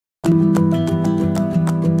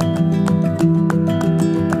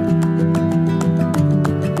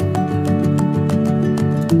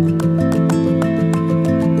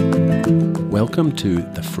Welcome to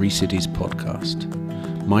the Free Cities podcast.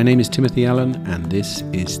 My name is Timothy Allen, and this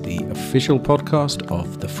is the official podcast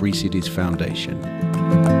of the Free Cities Foundation.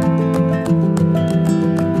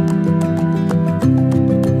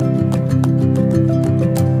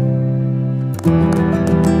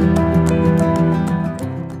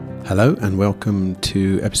 Hello, and welcome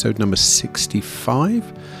to episode number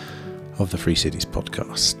 65 of the Free Cities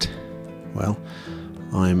podcast. Well,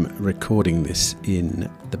 I'm recording this in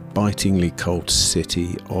the bitingly cold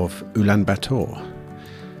city of Ulaanbaatar.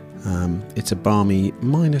 It's a balmy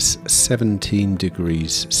minus 17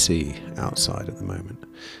 degrees C outside at the moment.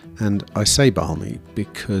 And I say balmy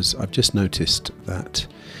because I've just noticed that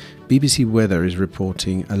BBC Weather is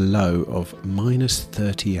reporting a low of minus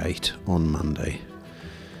 38 on Monday.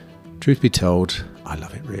 Truth be told, I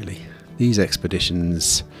love it really. These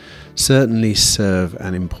expeditions certainly serve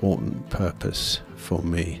an important purpose for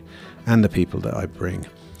me and the people that I bring,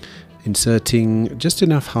 inserting just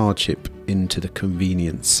enough hardship into the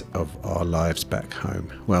convenience of our lives back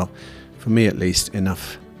home. Well, for me at least,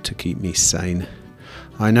 enough to keep me sane.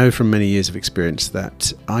 I know from many years of experience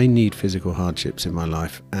that I need physical hardships in my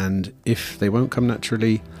life, and if they won't come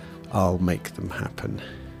naturally, I'll make them happen.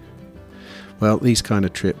 Well, these kind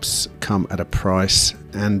of trips come at a price,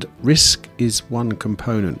 and risk is one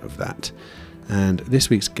component of that. And this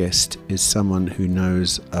week's guest is someone who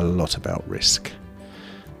knows a lot about risk.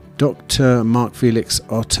 Dr. Marc-Felix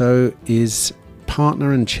Otto is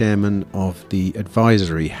partner and chairman of the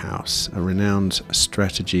Advisory House, a renowned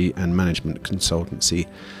strategy and management consultancy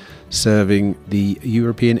serving the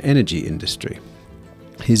European energy industry.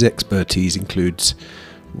 His expertise includes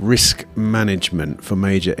risk management for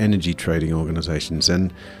major energy trading organisations,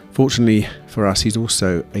 and fortunately for us, he's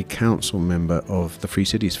also a council member of the Free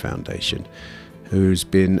Cities Foundation, who's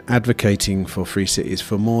been advocating for free cities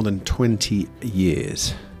for more than 20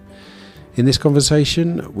 years. In this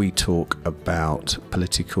conversation, we talk about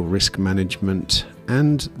political risk management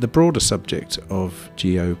and the broader subject of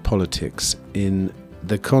geopolitics in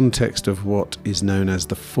the context of what is known as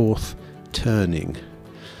the fourth turning.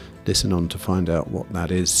 Listen on to find out what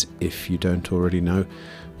that is if you don't already know.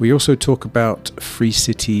 We also talk about free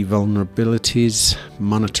city vulnerabilities,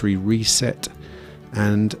 monetary reset,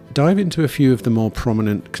 and dive into a few of the more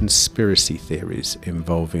prominent conspiracy theories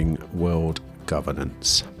involving world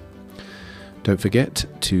governance. Don't forget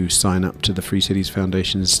to sign up to the Free Cities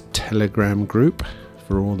Foundation's Telegram group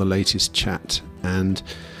for all the latest chat, and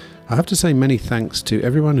I have to say many thanks to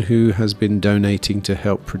everyone who has been donating to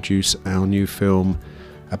help produce our new film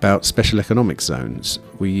about special economic zones.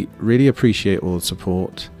 We really appreciate all the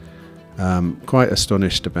support. Quite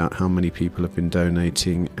astonished about how many people have been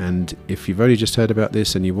donating, and if you've only just heard about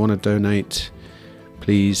this and you want to donate,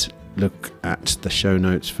 please look at the show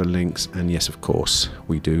notes for links. And yes, of course,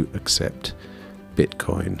 we do accept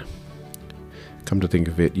Bitcoin. Come to think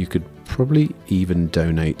of it, you could probably even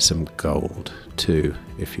donate some gold too,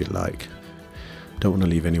 if you like. Don't want to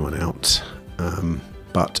leave anyone out.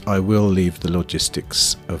 But I will leave the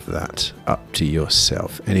logistics of that up to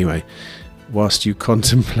yourself. Anyway, whilst you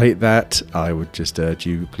contemplate that, I would just urge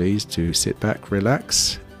you, please, to sit back,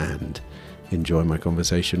 relax, and enjoy my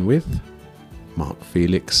conversation with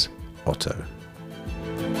Marc-Felix Otto.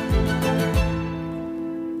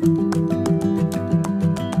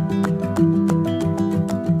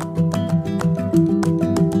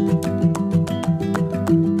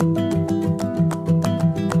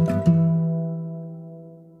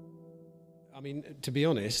 To be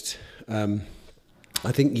honest,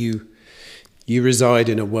 I think you reside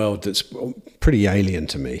in a world that's pretty alien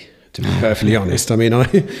to me, to be perfectly honest. I mean, I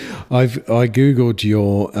googled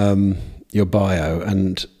your bio,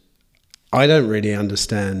 and I don't really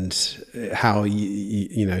understand how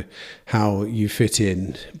how you fit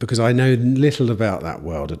in, because I know little about that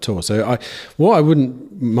world at all. So what I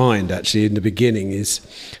wouldn't mind actually in the beginning is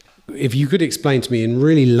if you could explain to me in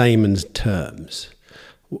really layman's terms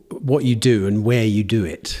what you do and where you do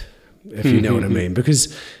it, if you know what I mean,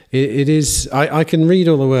 because it is. I can read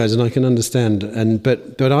all the words and I can understand,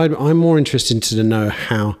 but I'm more interested to know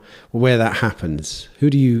where that happens. Who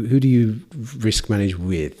do you risk manage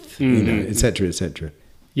with, et cetera, et cetera.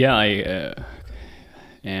 Yeah, I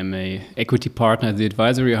am a equity partner at the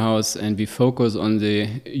Advisory House, and we focus on the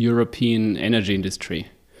European energy industry.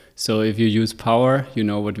 So if you use power, you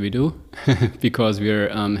know what we do, because we're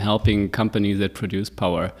helping companies that produce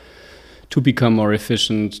power to become more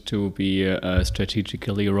efficient, to be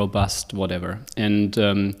strategically robust, whatever. And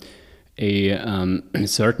a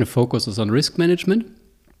certain focus is on risk management.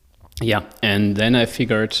 Yeah, and then I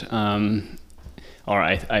figured, I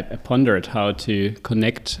pondered how to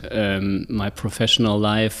connect my professional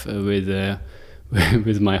life with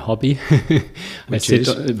with my hobby. I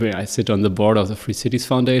sit on the board of the Free Cities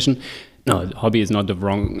Foundation. No, hobby is not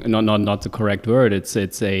the correct word. It's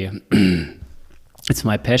a it's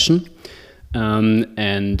my passion,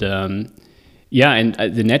 and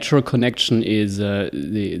the natural connection is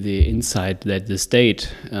the insight that the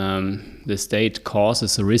state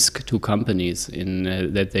causes a risk to companies in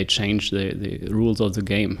that they change the rules of the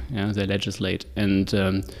game. They legislate, and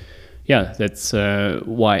that's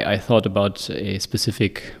why I thought about a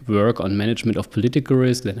specific work on management of political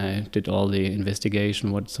risk. Then I did all the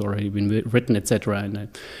investigation, what's already been written, etc. And I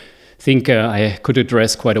think I could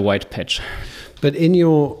address quite a wide patch. But in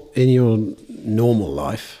your normal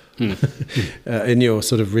life, in your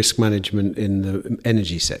sort of risk management in the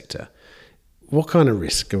energy sector, what kind of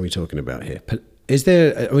risk are we talking about here? Is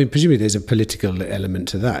there, I mean, presumably there's a political element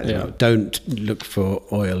to that. Yeah. Don't look for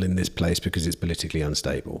oil in this place because it's politically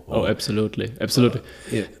unstable. Oh, absolutely.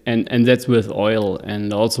 Yeah. And that's with oil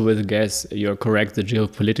and also with gas. You're correct. The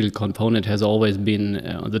geopolitical component has always been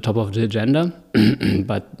on the top of the agenda,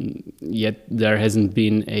 but yet there hasn't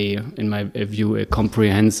been in my view, a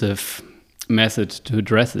comprehensive method to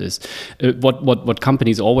address this. What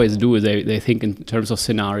companies always do is they think in terms of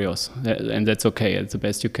scenarios, and that's okay. It's the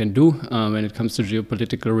best you can do when it comes to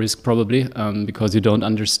geopolitical risk, probably because you don't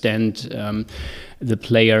understand all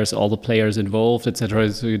the players involved,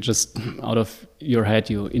 etc. So you just out of your head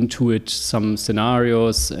you intuit some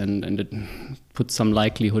scenarios and put some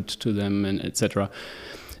likelihood to them, and etc.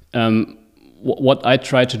 What I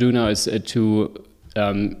try to do now is to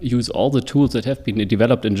use all the tools that have been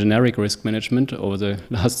developed in generic risk management over the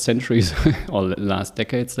last centuries or last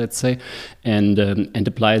decades, let's say, and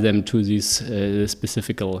apply them to this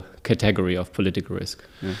specific category of political risk.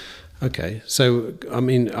 Yeah. Okay, so I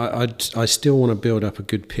mean, I still want to build up a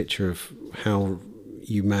good picture of how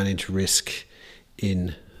you manage risk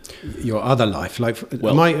in your other life.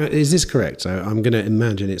 Is this correct? So I'm going to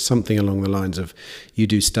imagine it's something along the lines of you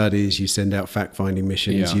do studies, you send out fact-finding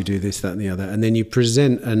missions, you do this, that, and the other, and then you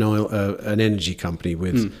present an energy company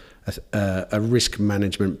with a risk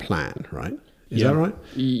management plan, right? Is that right?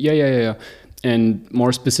 Yeah. And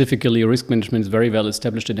more specifically, risk management is very well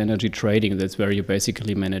established in energy trading. That's where you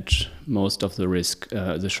basically manage most of the risk,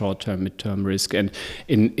 the short-term, mid-term risk. And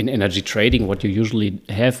in energy trading, what you usually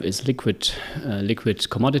have is liquid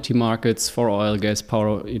commodity markets for oil, gas,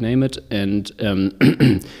 power, you name it. And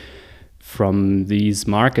from these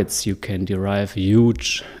markets, you can derive a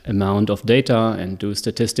huge amount of data and do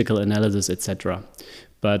statistical analysis, etc.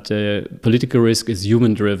 But political risk is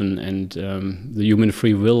human-driven, and the human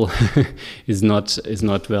free will is not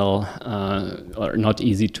well or not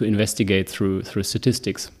easy to investigate through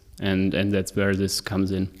statistics, and that's where this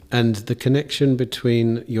comes in. And the connection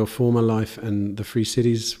between your former life and the Free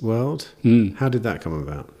Cities world, how did that come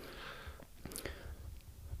about?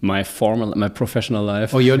 My professional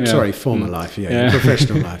life. Oh, sorry, former life. Yeah, your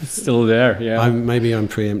professional life. Still there. Yeah. Maybe I'm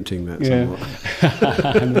preempting that somewhat.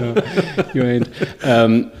 No, you ain't.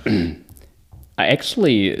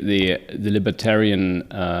 Actually, the libertarian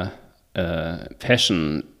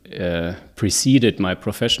passion preceded my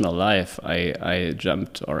professional life. I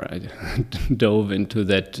jumped or I dove into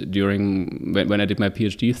that during when I did my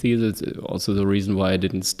PhD thesis. Also, the reason why I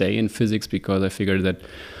didn't stay in physics, because I figured that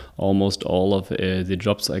almost all of the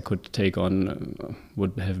jobs I could take on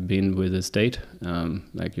would have been with the state,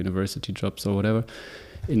 like university jobs or whatever,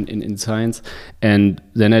 in science. And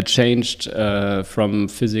then I changed from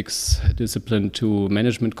physics discipline to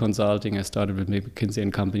management consulting. I started with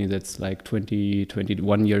McKinsey & Company, that's like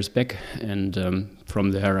 21 years back. And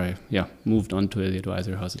from there I moved on to the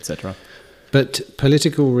advisory house, etc. But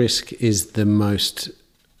political risk is the most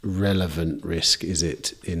relevant risk, is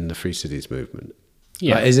it, in the Free Cities movement?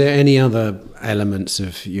 Yeah. Is there any other elements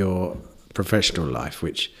of your professional life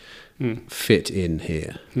which fit in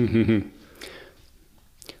here?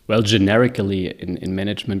 Well, generically in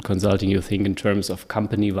management consulting, you think in terms of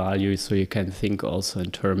company value, so you can think also in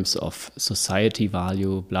terms of society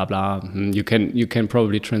value, blah, blah. You can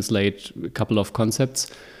probably translate a couple of concepts.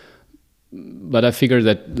 But I figure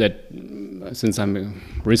that since I'm a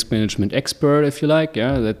risk management expert, if you like,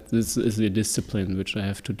 that this is the discipline which I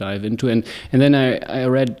have to dive into. And then I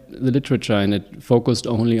read the literature, and it focused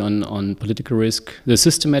only on political risk. The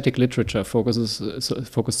systematic literature focused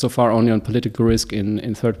so far only on political risk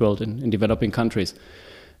in third world, in developing countries.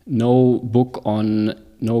 No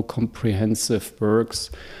comprehensive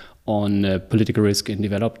works on political risk in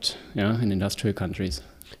developed, in industrial countries.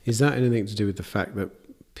 Is that anything to do with the fact that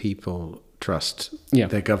people trust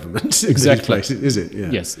their governments? Exactly. Is it?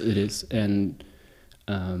 Yeah. Yes, it is. And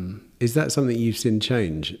is that something you've seen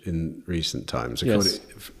change in recent times? Yes.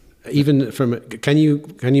 Even from, can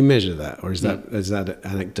you measure that, or is that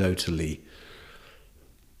anecdotally?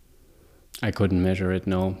 I couldn't measure it.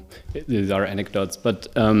 No, these are anecdotes. But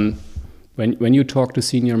when you talk to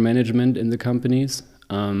senior management in the companies,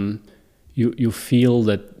 you feel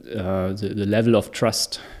that the level of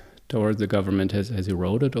trust toward the government has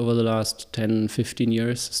eroded over the last 10, 15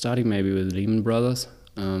 years, starting maybe with Lehman Brothers,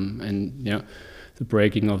 and the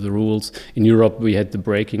breaking of the rules. In Europe, we had the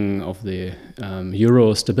breaking of the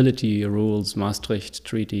Euro stability rules, Maastricht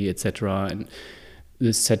Treaty, etc. And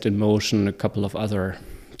this set in motion a couple of other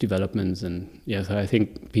developments. And yes, I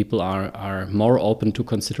think people are more open to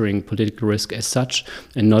considering political risk as such,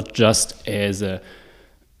 and not just as a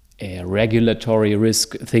regulatory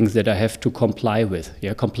risk, things that I have to comply with.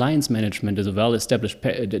 Yeah, compliance management is a well-established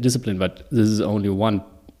discipline, but this is only one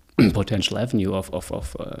potential avenue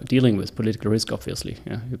of dealing with political risk. Obviously,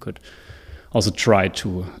 yeah, you could also try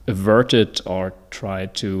to avert it, or try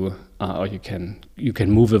to, or you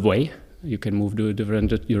can move away. You can move to a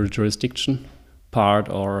different jurisdiction, part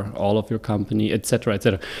or all of your company, etc.,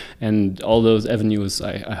 etc. And all those avenues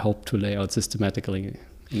I hope to lay out systematically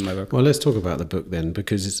in my work. Well, let's talk about the book then,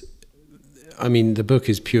 because the book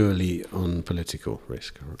is purely on political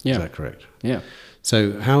risk. Is that correct? Yeah.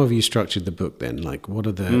 So how have you structured the book then? Like, what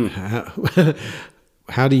are the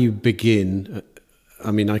how do you begin?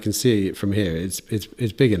 I can see it from here. It's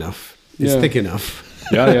big enough. It's thick enough.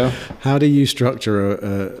 Yeah. How do you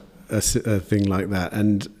structure a thing like that?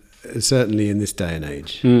 And certainly in this day and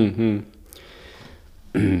age. Mm-hmm.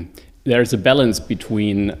 There's a balance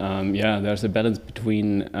between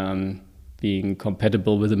being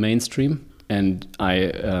compatible with the mainstream, and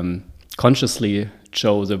I consciously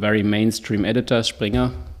chose a very mainstream editor,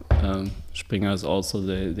 Springer. Springer is also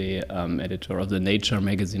the editor of the Nature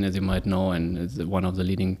magazine, as you might know, and is one of the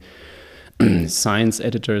leading science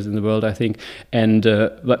editors in the world, I think. And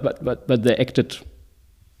but they acted.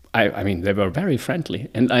 They were very friendly,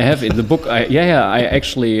 and I have in the book. I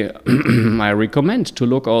actually I recommend to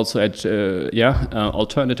look also at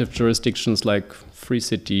alternative jurisdictions like free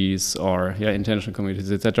cities or intentional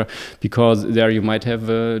communities, etc. Because there you might have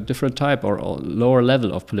a different type or lower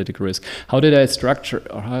level of political risk. How have I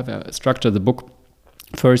structured the book?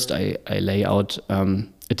 First, I lay out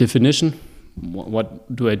a definition.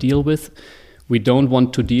 What do I deal with? We don't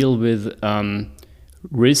want to deal with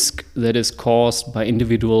risk that is caused by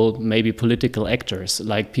individual, maybe political actors,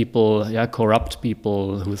 like people, corrupt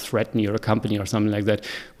people who threaten your company or something like that.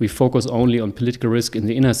 We focus only on political risk in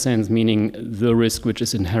the inner sense, meaning the risk which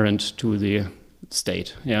is inherent to the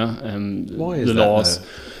state. Why is the that laws?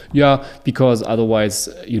 Because otherwise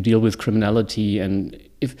you deal with criminality, and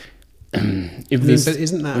if this, but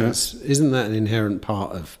isn't that an inherent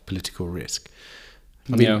part of political risk?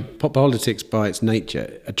 Politics by its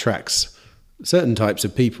nature attracts certain types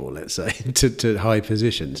of people, let's say, to high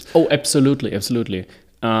positions. Oh, absolutely.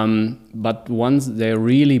 But once they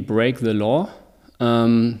really break the law,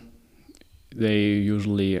 they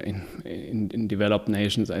usually, in developed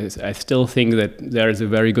nations, I still think that there is a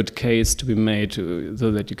very good case to be made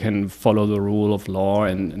so that you can follow the rule of law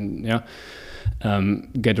and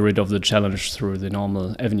get rid of the challenge through the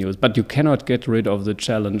normal avenues. But you cannot get rid of the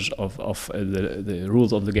challenge of the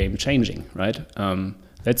rules of the game changing, right?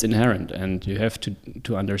 That's inherent, and you have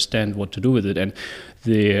to understand what to do with it. And at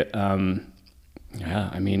the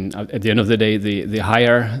end of the day, the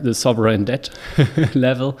higher the sovereign debt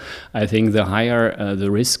level, I think the higher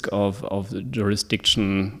the risk of the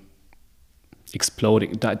jurisdiction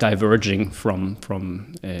exploding, diverging from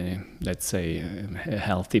let's say, a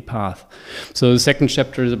healthy path. So the second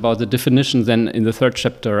chapter is about the definitions. Then in the third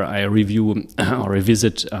chapter, I review or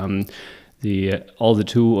revisit all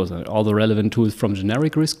the relevant tools from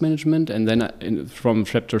generic risk management, and then from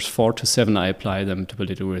chapters 4 to 7 I apply them to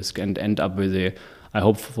political risk and end up with I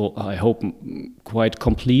hope quite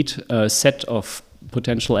complete set of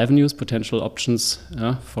potential avenues, potential options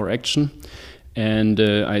for action. And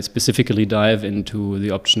I specifically dive into the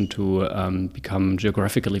option to become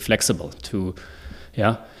geographically flexible, to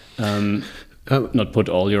not put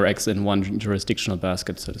all your eggs in one jurisdictional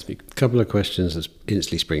basket, so to speak. A couple of questions that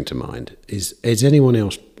instantly spring to mind. Is anyone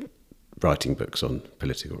else writing books on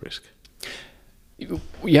political risk?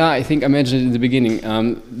 Yeah, I think I mentioned it in the beginning.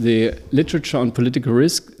 The literature on political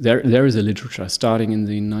risk, there is a literature starting in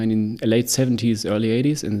the late 70s, early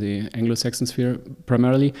 80s in the Anglo-Saxon sphere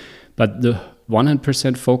primarily, but the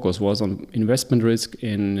 100% focus was on investment risk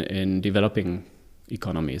in developing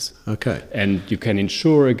economies. Okay. And you can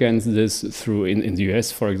insure against this through, in the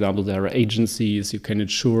US, for example, there are agencies you can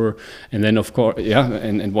insure. And then, of course,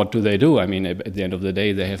 and what do? I mean, at the end of the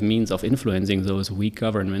day, they have means of influencing those weak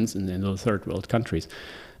governments in those third world countries.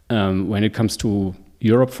 When it comes to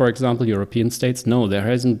Europe, for example, European states, no, there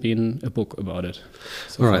hasn't been a book about it.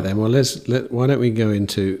 All right, then. Well, why don't we go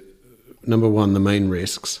into number one, the main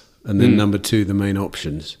risks, and then number two, the main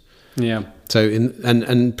options. Yeah. So,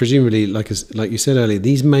 and presumably, like you said earlier,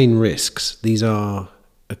 these main risks, these are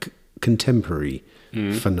a contemporary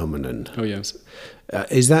phenomenon. Oh, yes.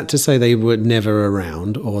 Is that to say they were never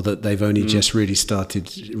around, or that they've only just really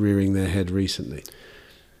started rearing their head recently?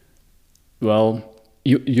 Well,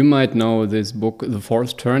 you might know this book, The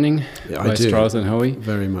Fourth Turning, by Strauss and Howe.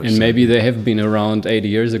 Very much. And maybe they have been around 80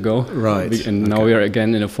 years ago. Right. And now we are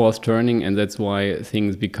again in a fourth turning, and that's why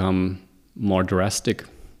things become more drastic.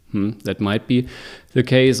 That might be the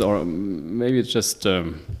case, or maybe it's just,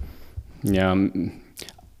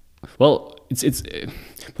 well, it's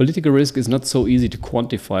political risk is not so easy to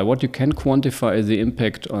quantify. What you can quantify is the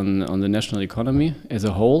impact on the national economy as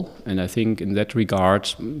a whole, and I think in that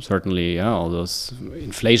regard, certainly, all those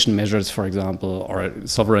inflation measures, for example, or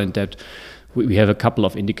sovereign debt, we have a couple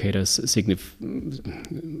of indicators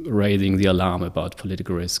raising the alarm about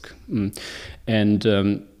political risk. And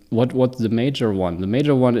what's the major one? The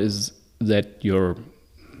major one is that your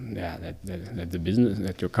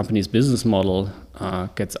company's business model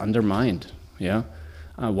gets undermined. Yeah,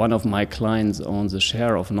 one of my clients owns a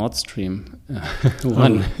share of Nord Stream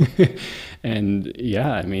 1, and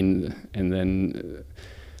and then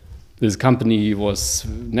this company was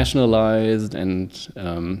nationalized and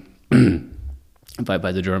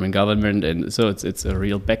by the German government, and so it's a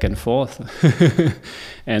real back and forth,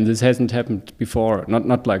 and this hasn't happened before.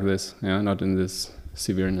 Not like this. Yeah, not in this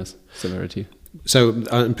severity. So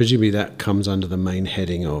presumably that comes under the main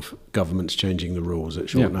heading of governments changing the rules at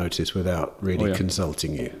short notice without really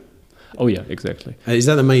consulting you. Oh yeah, exactly. Is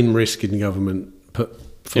that the main risk in government?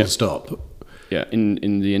 Full stop. Yeah,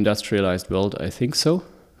 in the industrialized world, I think so.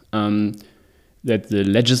 That the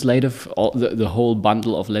legislative, the whole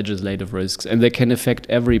bundle of legislative risks, and they can affect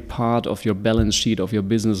every part of your balance sheet, of your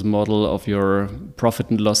business model, of your profit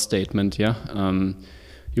and loss statement. Yeah.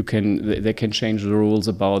 They can change the rules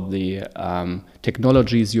about the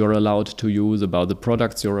technologies you're allowed to use, about the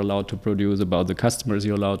products you're allowed to produce, about the customers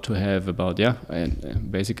you're allowed to have, about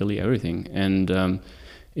basically everything. And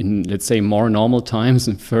in, let's say, more normal times,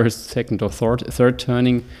 in first, second, or third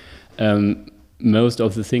turning, most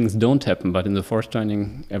of the things don't happen. But in the fourth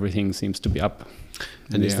turning, everything seems to be up.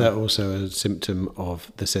 And is that also a symptom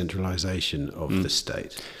of the centralization of the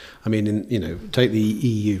state? I mean, take the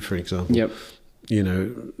EU for example. Yep.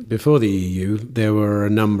 Before the EU, there were a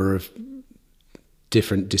number of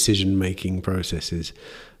different decision-making processes,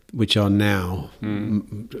 which are now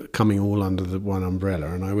coming all under the one umbrella.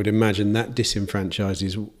 And I would imagine that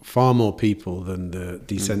disenfranchises far more people than the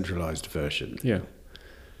decentralized version. Yeah.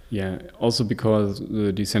 Yeah. Also because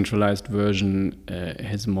the decentralized version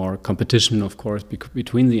has more competition, of course,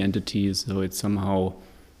 between the entities. So it somehow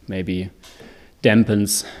maybe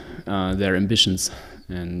dampens their ambitions.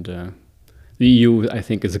 And the EU, I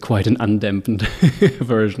think, is quite an undampened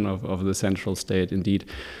version of the central state, indeed.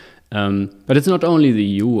 But it's not only the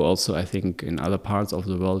EU. Also, I think in other parts of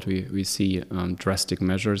the world we see drastic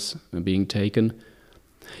measures being taken.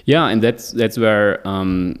 Yeah, and that's where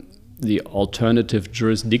the alternative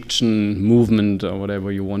jurisdiction movement, or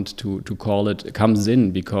whatever you want to call it, comes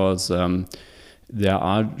in, because there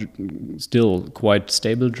are still quite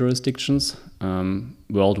stable jurisdictions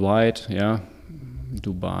worldwide. Yeah,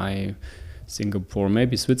 Dubai, Singapore,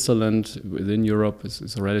 maybe Switzerland within Europe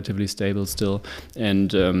is relatively stable still,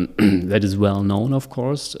 and that is well known, of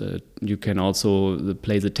course. You can also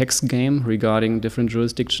play the tax game regarding different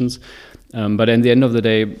jurisdictions, but at the end of the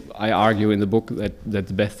day, I argue in the book that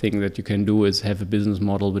the best thing that you can do is have a business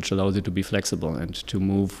model which allows you to be flexible and to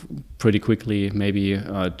move pretty quickly, maybe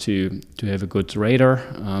to have a good radar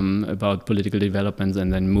about political developments,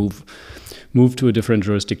 and then move to a different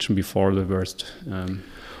jurisdiction before the worst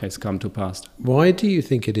has come to pass. Why do you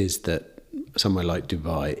think it is that somewhere like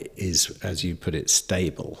Dubai is, as you put it,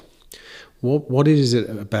 stable? What is it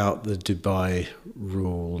about the Dubai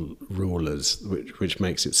rulers which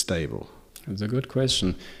makes it stable? That's a good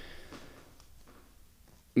question.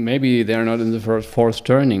 Maybe they're not in the fourth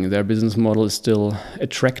turning. Their business model is still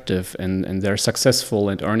attractive, and they're successful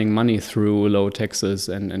at earning money through low taxes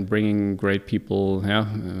and bringing great people,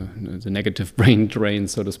 the negative brain drain,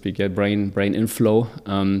 so to speak, brain inflow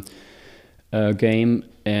game.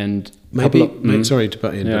 And sorry to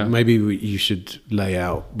butt in, but maybe you should lay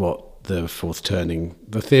out what the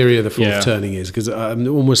theory of the fourth turning is, because I'm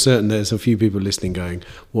almost certain there's a few people listening going,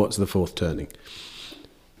 what's the fourth turning?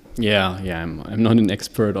 Yeah, I'm not an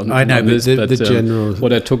expert on this, but the general.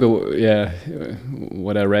 What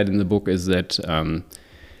I read in the book is that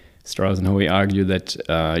Strauss and Howe argue that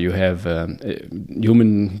you have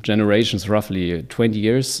human generations roughly 20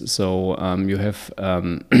 years. So you have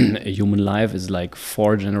a human life is like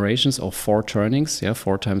 4 generations or 4 turnings. Yeah,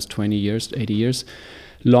 4 times 20 years, 80 years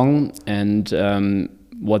long. And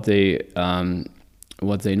what they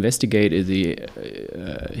investigate is the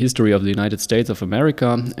history of the United States of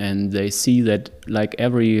America, and they see that like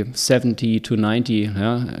every 70 to 90,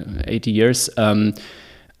 80 years,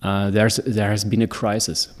 there has been a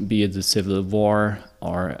crisis, be it the Civil War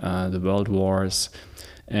or the World Wars.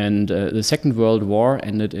 And the Second World War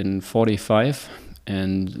ended in 45,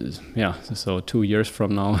 and so 2 years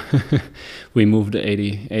from now we moved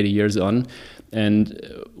 80 years on. And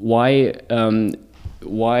why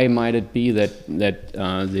might it be that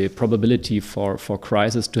the probability for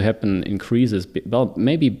crisis to happen increases? Well,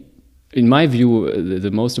 maybe in my view,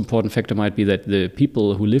 the most important factor might be that the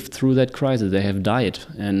people who lived through that crisis, they have died.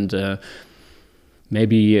 And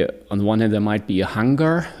maybe on the one hand, there might be a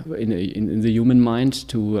hunger in the human mind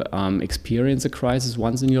to experience a crisis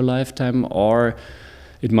once in your lifetime, or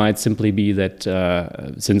it might simply be that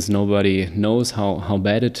since nobody knows how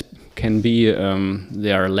bad it can be,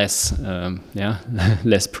 they are less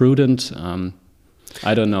less prudent.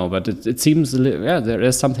 I don't know, but it seems there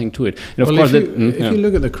is something to it. And of course, if you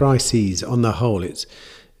look at the crises on the whole,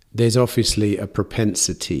 there's obviously a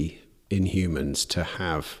propensity in humans to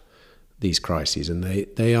have these crises, and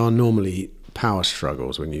they are normally power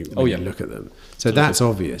struggles when you look at them. So absolutely. That's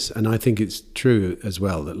obvious, and I think it's true as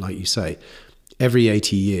well that, like you say, every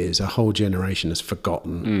 80 years a whole generation has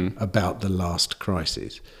forgotten about the last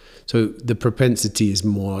crisis. So the propensity is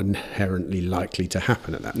more inherently likely to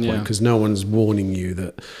happen at that point, because no one's warning you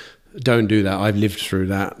that don't do that. I've lived through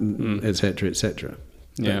that, etc., etc.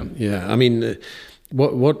 Yeah. I mean,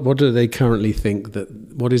 what do they currently think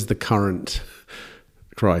what is the current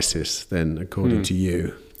crisis then, according to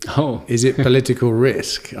you? Oh, is it political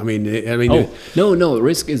risk? I mean. No.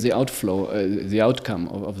 Risk is the outflow, the outcome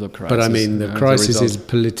of the crisis. But I mean, the crisis is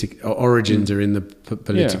political. Origins are in the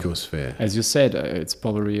political sphere. As you said, it's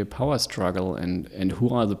probably a power struggle, and who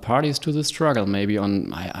are the parties to the struggle? Maybe I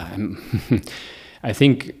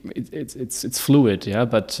think it's fluid, yeah.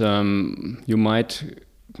 But you might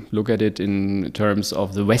look at it in terms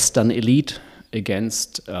of the Western elite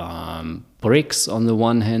against BRICS on the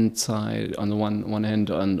one hand,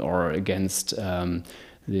 or against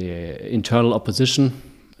the internal opposition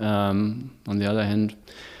on the other hand.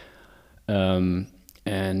 I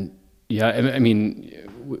mean,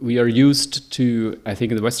 we are used to, I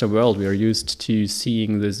think in the Western world, we are used to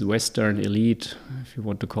seeing this Western elite, if you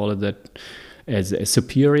want to call it that, as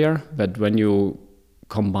superior. But when you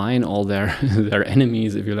combine all their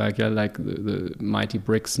enemies, if you like, the mighty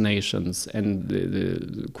BRICS nations and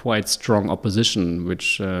the quite strong opposition,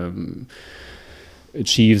 which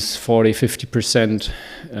achieves 40-50%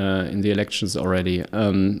 in the elections already,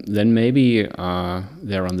 then maybe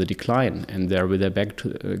they're on the decline and they're with their back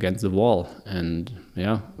against the wall. And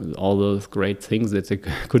all those great things that they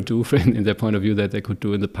could do in their point of view that they could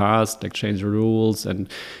do in the past, like change the rules and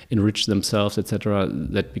enrich themselves, etc.,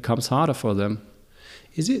 that becomes harder for them.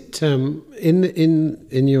 Is it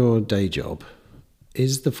in your day job?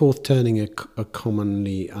 Is the fourth turning a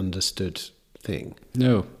commonly understood thing?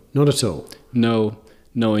 No, not at all. No.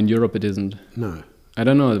 In Europe it isn't. No, I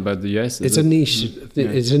don't know about the US. It's a niche.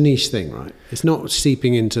 It's a niche thing, right? It's not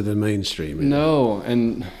seeping into the mainstream. No,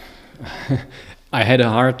 and I had a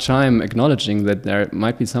hard time acknowledging that there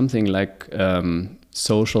might be something like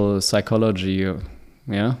social psychology.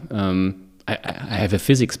 I have a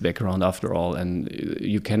physics background after all, and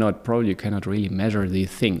you cannot really measure these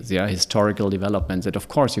things, historical developments. That of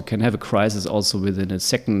course you can have a crisis also within a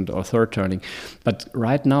second or third turning, but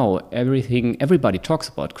right now everybody talks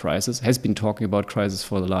about crisis, has been talking about crisis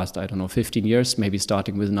for the last 15 years, maybe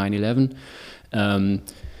starting with 9/11,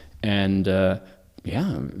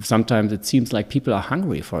 sometimes it seems like people are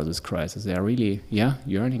hungry for this crisis. They are really,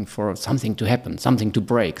 yearning for something to happen, something to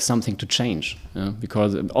break, something to change.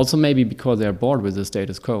 Because they are bored with the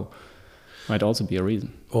status quo. Might also be a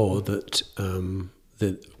reason. Or that, I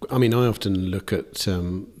often look at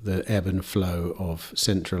the ebb and flow of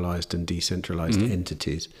centralized and decentralized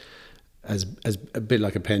entities as a bit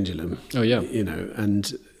like a pendulum. Oh yeah.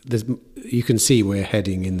 And you can see we're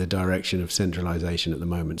heading in the direction of centralization at the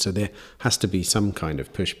moment. So there has to be some kind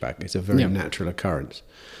of pushback. It's a very natural occurrence.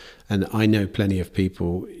 And I know plenty of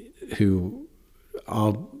people who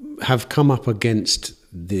have come up against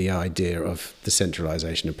the idea of the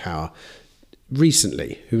centralization of power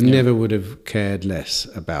recently, who never would have cared less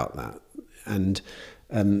about that. And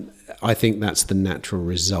I think that's the natural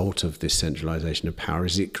result of this centralization of power.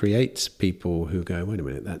 Is it creates people who go, wait a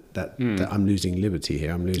minute, that I'm losing liberty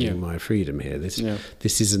here. I'm losing my freedom here.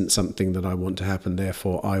 This isn't something that I want to happen.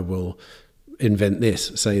 Therefore, I will invent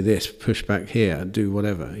this, say this, push back here, do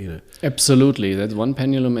whatever. Absolutely, that's one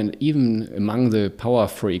pendulum, and even among the power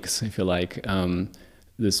freaks, if you like.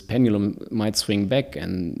 This pendulum might swing back,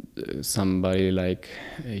 and somebody like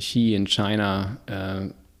Xi in China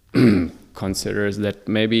considers that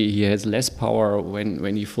maybe he has less power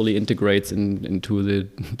when he fully integrates into the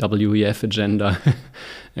WEF agenda,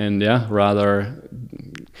 and rather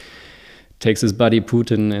takes his buddy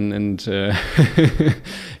Putin and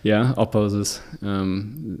opposes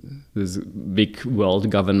this big world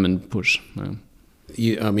government push.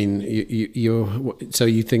 So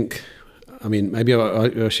you think? I mean, maybe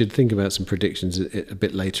I should think about some predictions a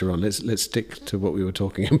bit later on. Let's stick to what we were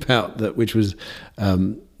talking about, which was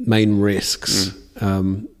main risks.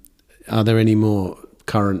 Are there any more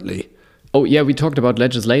currently? Oh yeah, we talked about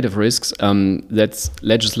legislative risks. That's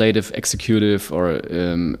legislative, executive, or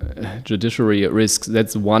judiciary risks.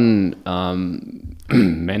 That's one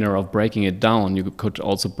manner of breaking it down. You could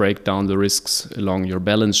also break down the risks along your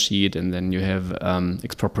balance sheet, and then you have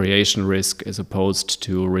expropriation risk as opposed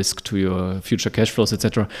to risk to your future cash flows,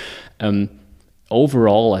 etc.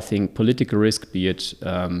 Overall, I think political risk, be it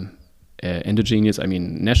endogenous,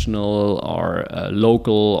 national or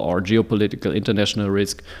local or geopolitical international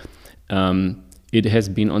risk, it has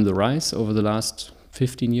been on the rise over the last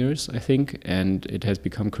 15 years, I think, and it has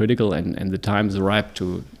become critical, and the time is ripe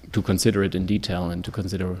to consider it in detail and to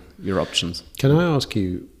consider your options. Can I ask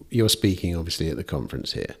you, you're speaking obviously at the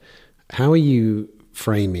conference here, how are you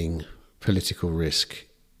framing political risk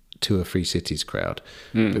to a Free Cities crowd?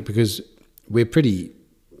 Because we're pretty,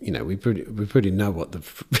 we pretty know what the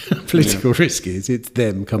political risk is. It's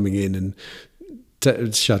them coming in and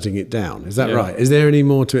shutting it down. Is that right? Is there any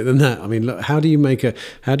more to it than that? I mean, look, how do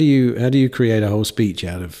you create a whole speech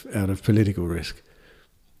out of political risk?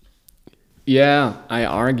 Yeah, I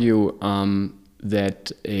argue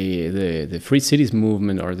that the Free Cities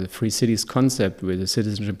movement or the Free Cities concept with the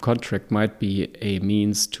citizenship contract might be a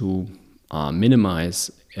means to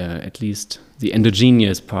minimize at least the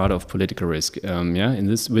endogenous part of political risk.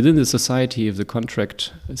 Within the society, if the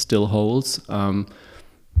contract still holds,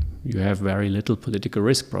 you have very little political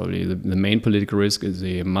risk. Probably the main political risk is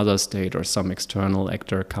the mother state or some external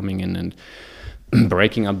actor coming in and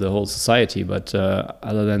breaking up the whole society. But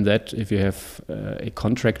other than that, if you have a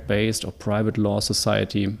contract-based or private law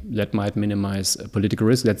society, that might minimize political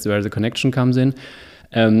risk. That's where the connection comes in.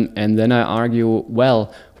 And then I argue,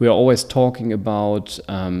 well, we are always talking about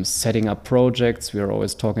setting up projects. We are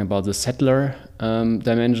always talking about the settler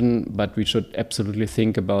dimension, but we should absolutely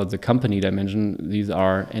think about the company dimension. These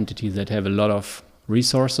are entities that have a lot of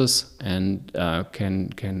resources and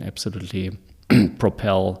can absolutely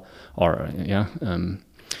propel or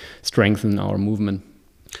strengthen our movement.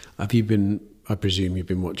 I presume you've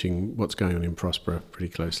been watching what's going on in Prospera pretty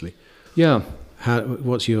closely. Yeah.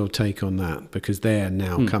 What's your take on that? Because they're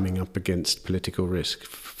now coming up against political risk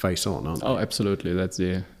face on, aren't they? Oh, absolutely. That's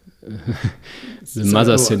the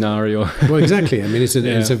mother scenario. Well, exactly. I mean, it's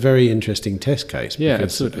a very interesting test case. Yeah,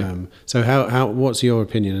 absolutely. So what's your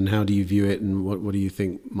opinion and how do you view it and what do you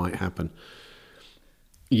think might happen?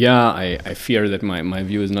 Yeah, I fear that my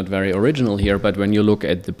view is not very original here, but when you look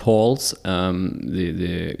at the polls,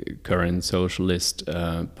 the current socialist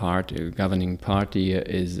governing party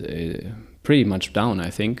is pretty much down, I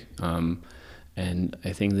think. And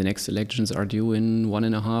I think the next elections are due in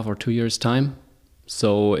 1.5 or 2 years' time.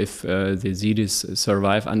 So if the Zidis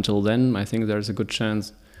survive until then, I think there's a good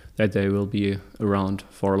chance that they will be around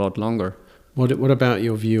for a lot longer. What about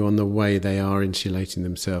your view on the way they are insulating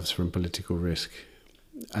themselves from political risk,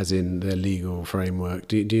 as in their legal framework?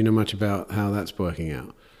 Do you know much about how that's working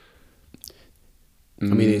out? I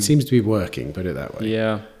mean, it seems to be working, put it that way.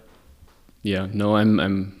 Yeah. No,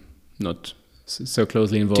 I'm not so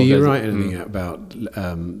closely involved. Do you write anything about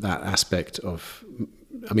that aspect of?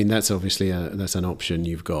 I mean, that's obviously that's an option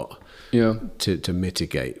you've got. Yeah. To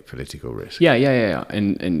mitigate political risk. Yeah.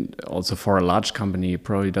 And also for a large company, it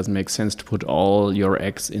probably doesn't make sense to put all your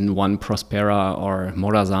eggs in one Prospera or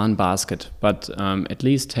Morazan basket, but at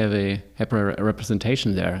least have a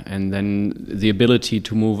representation there, and then the ability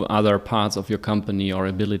to move other parts of your company or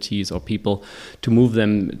abilities or people to move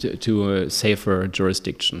them to a safer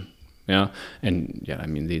jurisdiction. Yeah, and I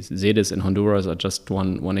mean, these Zedis in Honduras are just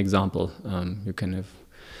one example. You can have.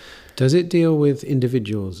 Does it deal with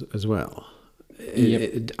individuals as well?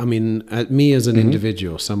 I mean, me as an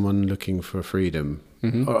individual, someone looking for freedom,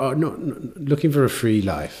 or not looking for a free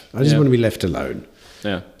life. I just want to be left alone.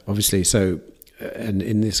 Yeah. Obviously, so, and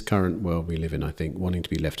in this current world we live in, I think wanting to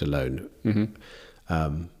be left alone,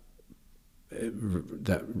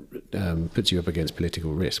 that puts you up against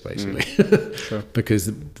political risk, basically, Sure.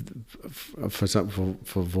 because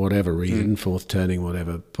for whatever reason, fourth turning,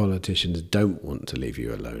 whatever, politicians don't want to leave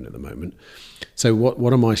you alone at the moment. So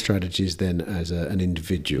what are my strategies then as an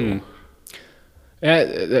individual?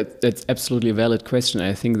 Yeah, that's absolutely a valid question.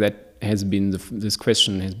 I think that has been this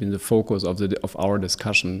question has been the focus of our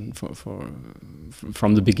discussion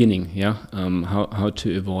from the beginning. Yeah, how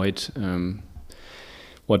to avoid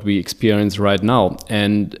what we experience right now,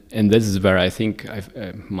 and this is where I think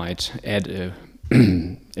I might add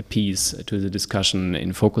a piece to the discussion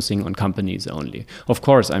in focusing on companies only. Of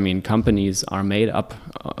course, I mean, companies are made up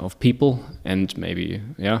of people and maybe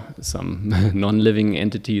some non-living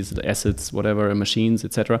entities, assets, whatever, machines,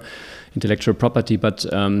 etc., intellectual property. But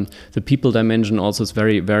the people dimension also is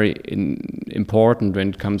very, very important when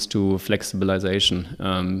it comes to flexibilization.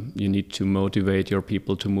 You need to motivate your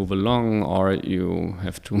people to move along, or you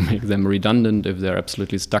have to make them redundant if they're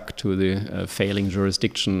absolutely stuck to the failing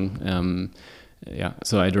jurisdiction.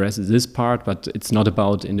 So I address this part, but it's not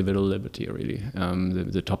about individual liberty, really.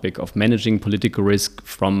 The topic of managing political risk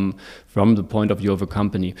from the point of view of a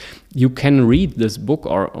company. You can read this book,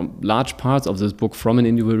 or large parts of this book, from an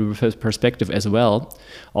individual perspective as well.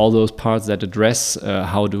 All those parts that address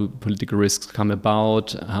how do political risks come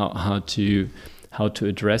about, how to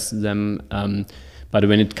address them. But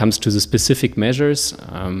when it comes to the specific measures,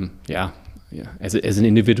 as an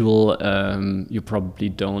individual, you probably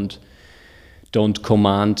don't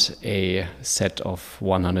command a set of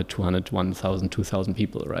 100, 200, 1,000, 2,000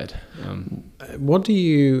 people, right? What do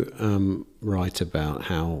you write about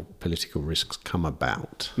how political risks come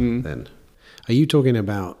about then? Are you talking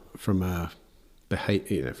about from a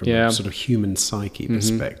a sort of human psyche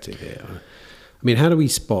perspective here? I mean, how do we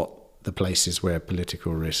spot the places where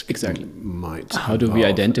political risk might How do we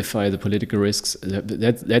identify the political risks?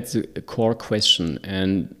 That's a core question.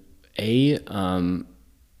 And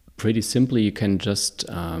pretty simply, you can just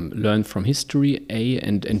learn from history,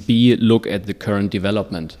 and B, look at the current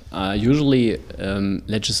development. Usually,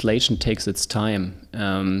 legislation takes its time.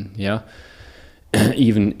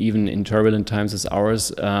 Even in turbulent times as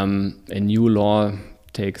ours, a new law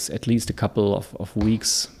takes at least a couple of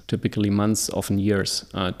weeks, typically months, often years,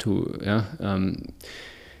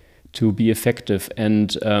 to be effective,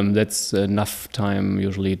 and that's enough time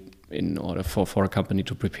usually in order for a company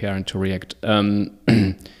to prepare and to react.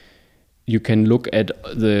 You can look at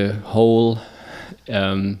the whole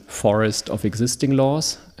forest of existing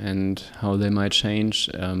laws and how they might change.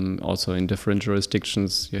 Also in different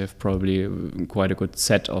jurisdictions, you have probably quite a good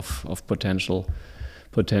set of potential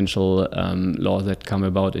laws that come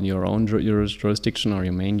about in your own jurisdiction or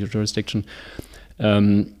your main jurisdiction.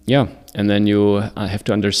 And then you have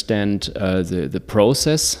to understand the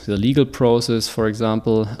process, the legal process, for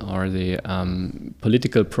example, or the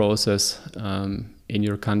political process in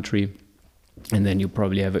your country. And then you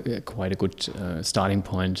probably have quite a good starting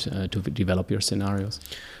point to develop your scenarios.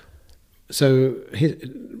 So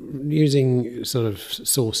using sort of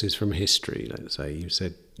sources from history, let's say, you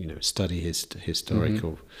said, study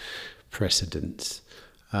historical precedents.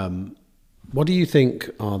 What do you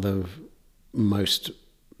think are the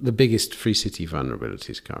biggest free city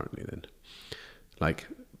vulnerabilities currently then? Like,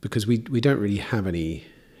 because we don't really have any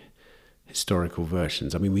historical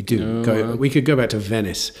versions. I mean, we do. We could go back to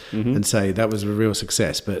Venice and say that was a real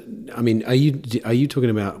success. But I mean, are you talking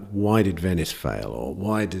about why did Venice fail, or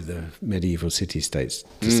why did the medieval city-states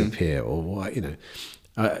disappear, or why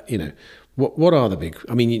what are the big?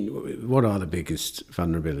 I mean, what are the biggest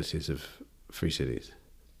vulnerabilities of free cities,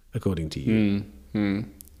 according to you?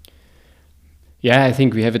 Yeah, I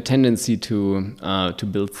think we have a tendency to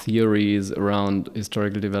build theories around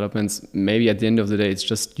historical developments. Maybe at the end of the day, it's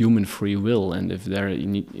just human free will, and if there are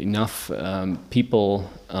enough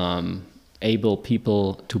able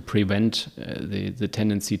people to prevent the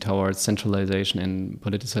tendency towards centralization and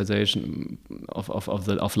politicization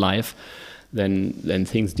of life, then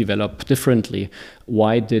things develop differently.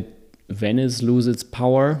 Why did Venice lose its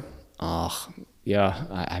power?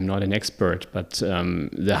 I'm not an expert, but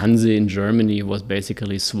the Hanse in Germany was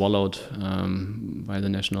basically swallowed by the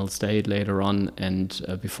national state later on, and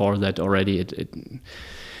before that already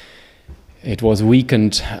it was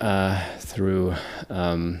weakened through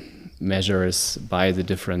measures by the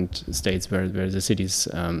different states where the cities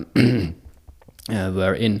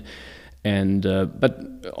were in. And but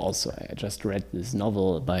also I just read this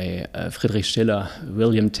novel by Friedrich Schiller,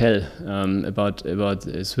 William Tell, about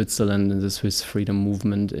Switzerland and the Swiss freedom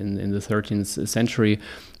movement in the 13th century.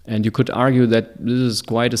 And you could argue that this is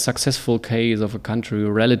quite a successful case of a country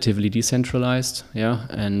relatively decentralized, yeah.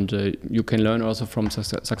 And you can learn also from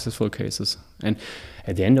successful cases. And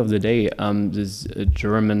at the end of the day, this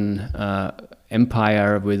German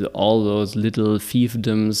empire with all those little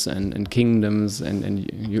fiefdoms and kingdoms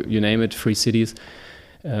and you name it, free cities,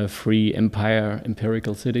 free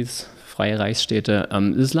empirical cities, freie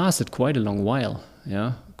Reichsstädte. This lasted quite a long while,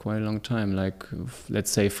 yeah. Quite a long time, like let's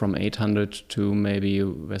say from 800 to maybe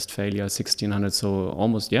Westphalia 1600, so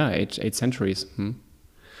almost eight centuries.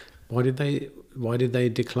 Why did they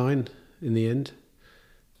decline in the end?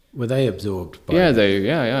 Were they absorbed by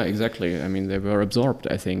exactly. I mean, they were absorbed,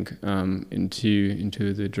 I think,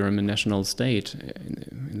 into the German national state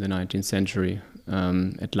in the 19th century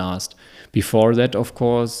at last. Before that, of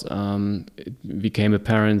course, it became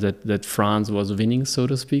apparent that France was winning, so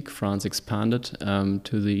to speak. France expanded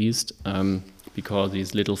to the east because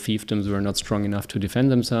these little fiefdoms were not strong enough to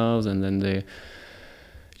defend themselves, and then they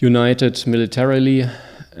united militarily.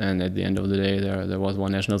 And at the end of the day, there was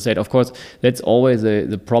one national state. Of course, that's always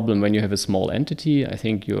the problem when you have a small entity. I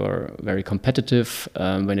think you're very competitive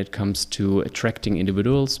when it comes to attracting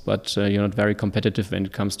individuals, but you're not very competitive when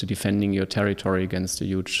it comes to defending your territory against a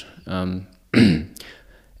huge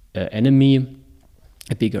enemy,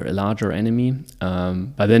 a larger enemy.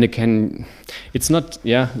 But then it's not,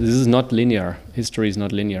 this is not linear. History is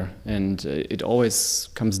not linear. And it always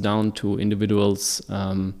comes down to individuals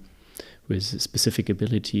with specific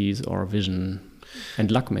abilities or vision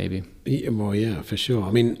and luck, maybe. Yeah, well, yeah, for sure.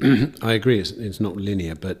 I mean, I agree. It's not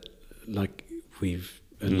linear, but like we've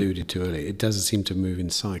alluded to earlier, it does seem to move in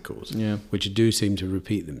cycles, which do seem to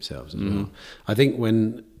repeat themselves as well. I think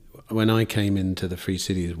when I came into the Free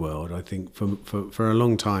Cities world, I think for a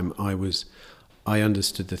long time I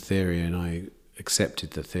understood the theory and I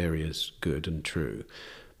accepted the theory as good and true,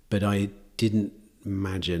 but I didn't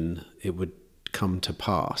imagine it would come to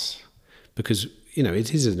pass. Because,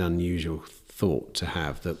 it is an unusual thought to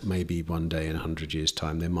have that maybe one day in 100 years'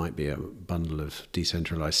 time there might be a bundle of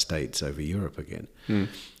decentralized states over Europe again.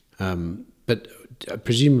 But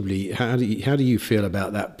presumably, how do you feel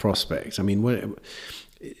about that prospect? I mean,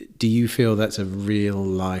 do you feel that's a real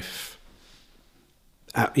life?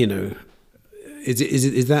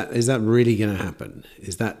 Is that really going to happen?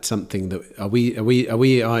 Is that something that are we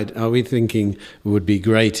thinking would be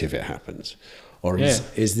great if it happens? Or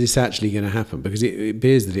is this actually going to happen? Because it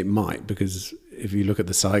appears that it might. Because if you look at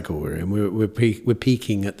the cycle we're in, we're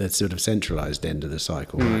peaking at the sort of centralized end of the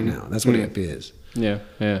cycle right now. That's what it appears. Yeah.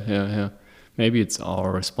 Maybe it's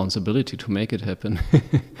our responsibility to make it happen.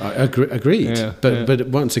 Agreed. But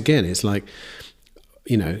once again, it's like,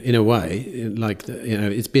 in a way, like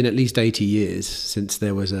it's been at least 80 years since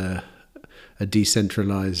there was a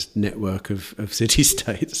decentralized network of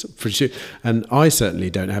city-states, for sure. And I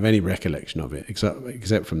certainly don't have any recollection of it,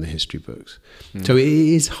 except from the history books. So it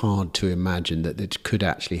is hard to imagine that it could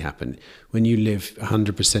actually happen when you live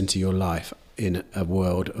 100% of your life in a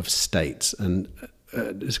world of states, and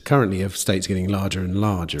currently of states getting larger and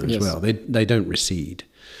larger as well. They don't recede.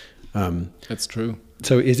 That's true.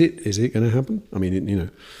 So is it going to happen? I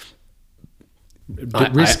mean,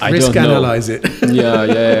 risk Analyze analyze it.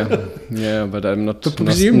 Yeah, but I'm not. But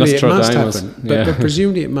presumably it must happen. But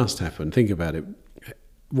presumably it must happen. Think about it.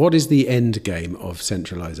 What is the end game of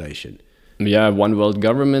centralization? Yeah, one world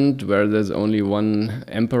government where there's only one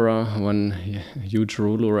emperor, one huge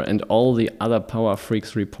ruler, and all the other power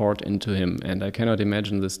freaks report into him. And I cannot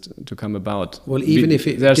imagine this to come about. Well, even if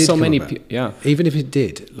it there are did so come many, about, even if it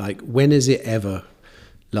did, like when has it ever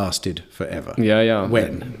lasted forever?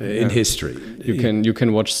 When in history? You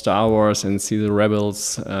can watch Star Wars and see the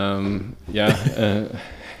rebels.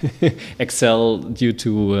 Excel due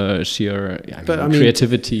to sheer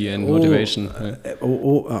creativity and motivation.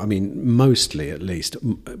 I mean, mostly at least,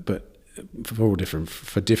 but for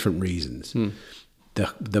different reasons.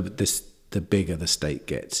 The bigger the state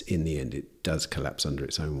gets, in the end, it does collapse under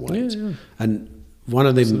its own weight. And one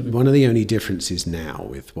of the only differences now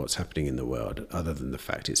with what's happening in the world, other than the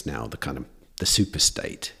fact it's now the kind of the super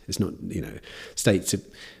state, it's not states.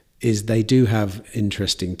 Is they do have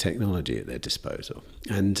interesting technology at their disposal,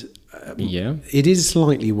 and it is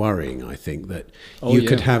slightly worrying. I think that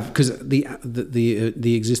could have, because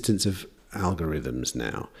the existence of algorithms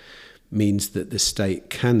now means that the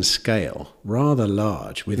state can scale rather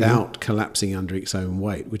large without collapsing under its own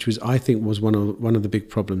weight, which was, I think, was one of the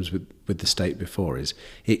big problems with the state before, is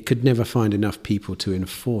it could never find enough people to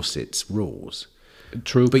enforce its rules.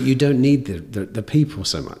 True. But you don't need the people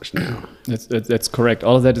so much now. That's correct.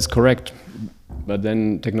 All of that is correct. But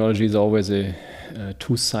then technology is always a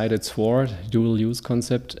two-sided sword, dual-use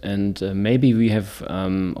concept, and maybe we have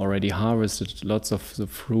already harvested lots of the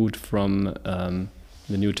fruit from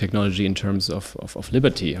the new technology in terms of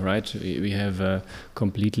liberty, right? We have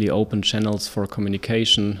completely open channels for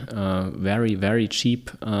communication, very, very cheap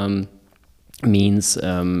means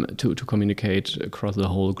to communicate across the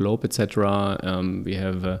whole globe, etc. We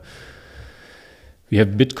have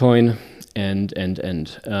Bitcoin.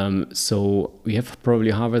 So we have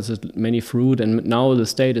probably harvested many fruit, and now the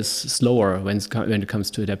state is slower when it comes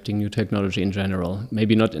to adapting new technology in general.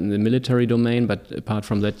 Maybe not in the military domain, but apart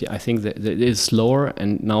from that, I think that it is slower,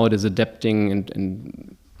 and now it is adapting,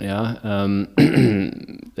 and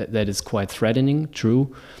that is quite threatening.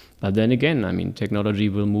 True, but then again, I mean, technology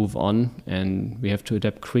will move on, and we have to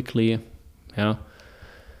adapt quickly. Yeah,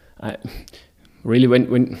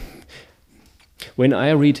 when I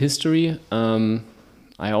read history,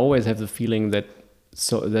 I always have the feeling that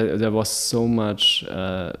there was so much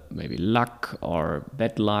maybe luck or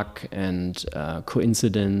bad luck and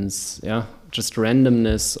coincidence, just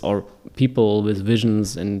randomness, or people with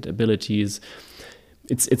visions and abilities.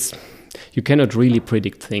 It's you cannot really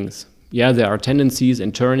predict things. Yeah, there are tendencies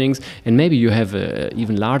and turnings, and maybe you have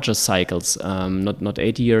even larger cycles, not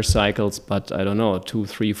 80-year cycles, but I don't know, 200,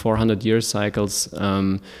 300, 400-year cycles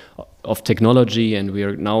of technology, and we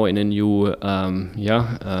are now in a new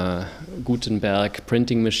Gutenberg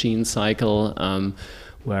printing machine cycle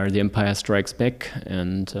where the empire strikes back,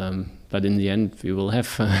 and but in the end we will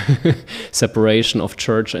have separation of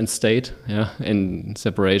church and state, and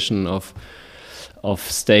separation of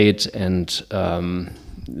state and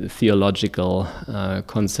theological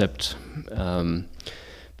concept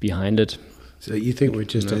behind it. So you think we're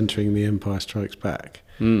just entering the Empire Strikes Back?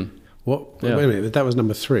 What? Yeah. Wait a minute, that was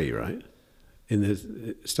number 3, right? In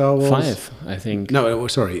the Star Wars? 5, I think. No,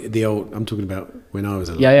 sorry, the old. I'm talking about when I was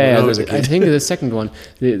a I was a kid. I think the second one.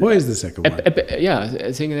 What is the second one?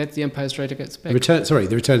 I think that's the Empire Strikes Back. The Return of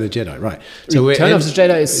the Jedi, right? So Return of the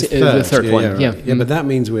Jedi is the third one. Right. Yeah, but that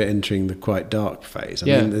means we're entering the quite dark phase. I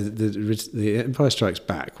mean, the Empire Strikes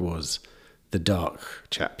Back was the dark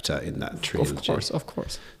chapter in that trilogy. Of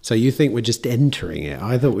course. So you think we're just entering it?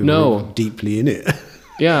 I thought we were deeply in it.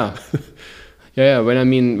 Yeah. Yeah, when I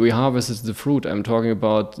mean we harvested the fruit, I'm talking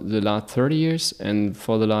about the last 30 years, and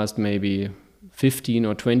for the last maybe 15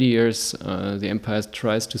 or 20 years, the empire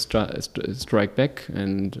tries to strike back,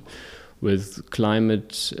 and with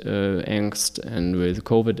climate angst and with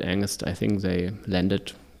COVID angst, I think they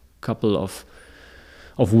landed a couple of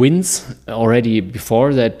wins already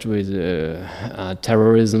before that with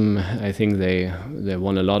terrorism. I think they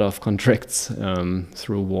won a lot of contracts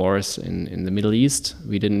through wars in the Middle East.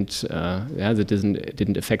 We didn't that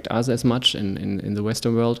didn't affect us as much in the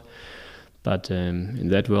Western world, but in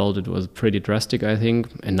that world it was pretty drastic, I think.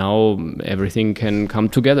 And now everything can come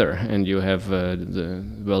together, and you have the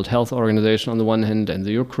World Health Organization on the one hand, and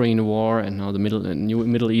the Ukraine war, and now the new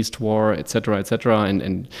Middle East war, etc.,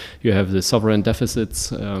 and you have the sovereign deficits.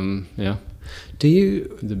 The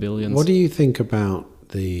billions. What do you think about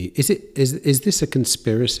the? Is this a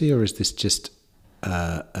conspiracy, or is this just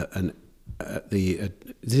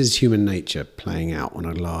this is human nature playing out on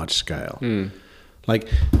a large scale? Like,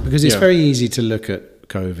 because it's very easy to look at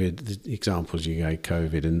COVID, the examples you gave,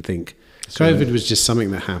 COVID, and think COVID was just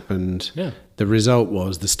something that happened. Yeah. The result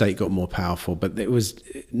was the state got more powerful, but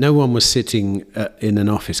no one was sitting in an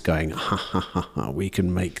office going, ha, we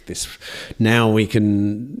can make this. Now we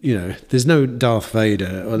can, there's no Darth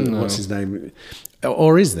Vader, or what's his name?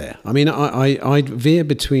 Or is there? I mean, I veer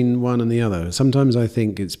between one and the other. Sometimes I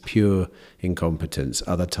think it's pure incompetence.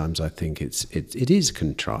 Other times I think it is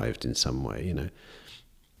contrived in some way,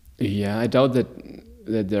 Yeah, I doubt that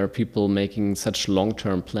there are people making such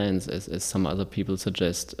long-term plans as some other people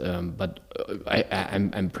suggest. But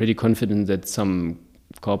I'm pretty confident that some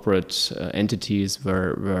corporate entities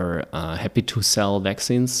were happy to sell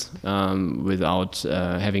vaccines without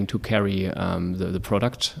having to carry the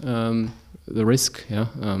product. The risk,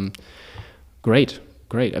 great,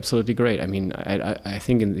 absolutely great. I mean, I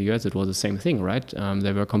think in the US it was the same thing, right?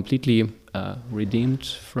 They were completely redeemed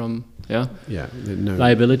from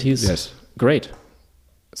liabilities. Yes, great.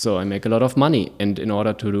 So I make a lot of money, and in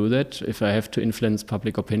order to do that, if I have to influence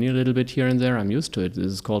public opinion a little bit here and there, I'm used to it. This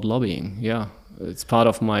is called lobbying. Yeah, It's part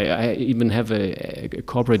of my. I even have a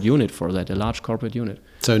corporate unit for that, a large corporate unit.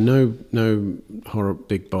 So no horrible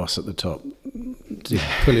big boss at the top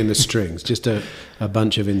pulling the strings, just a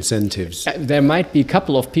bunch of incentives. There might be a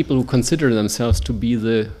couple of people who consider themselves to be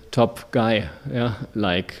the top guy, yeah,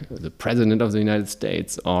 like the president of the United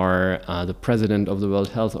States, or the president of the World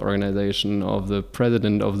Health Organization, or the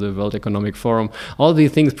president of the World Economic Forum. All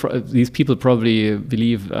these things, these people probably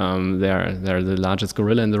believe they're the largest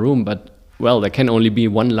gorilla in the room, but well, there can only be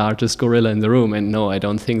one largest gorilla in the room, and no, I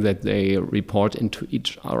don't think that they report into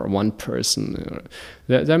each or one person.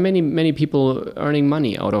 There are many people earning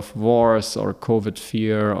money out of wars or COVID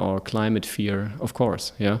fear or climate fear, of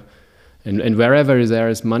course, yeah. And wherever there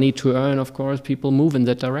is money to earn, of course, people move in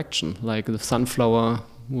that direction, like the sunflower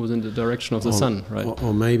moves in the direction of the sun, right?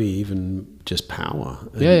 Or maybe even just power.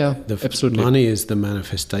 Yeah, absolutely. Money is the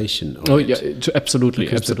manifestation of it. Yeah, absolutely.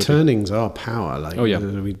 Because the turnings are power, like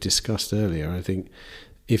we discussed earlier. I think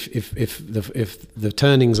if the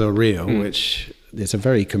turnings are real, which is a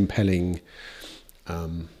very compelling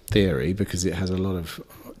theory because it has a lot of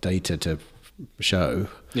data to show.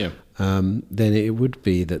 Yeah. Then it would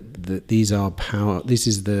be that these are power. This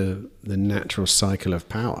is the natural cycle of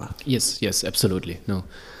power. Yes, absolutely. No,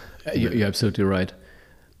 you're absolutely right.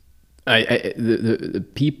 The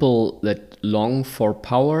people that long for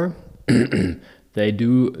power,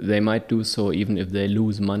 they might do so even if they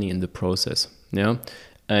lose money in the process. Yeah,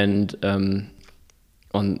 and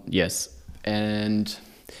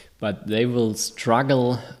but they will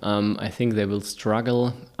struggle. I think they will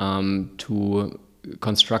struggle to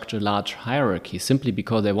construct a large hierarchy simply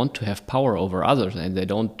because they want to have power over others and they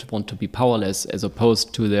don't want to be powerless as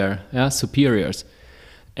opposed to their superiors.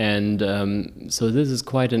 And so this is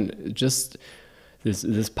quite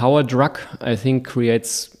this power drug, I think,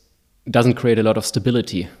 doesn't create a lot of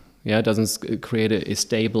stability. Yeah, it doesn't create a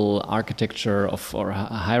stable architecture or a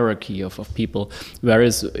hierarchy of people.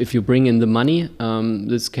 Whereas if you bring in the money,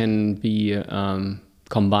 this can be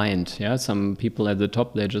combined. Yeah, some people at the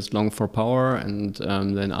top, they just long for power, and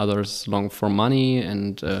then others long for money,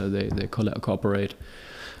 and they cooperate.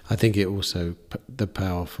 I think it also, the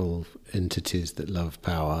powerful entities that love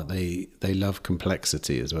power, they love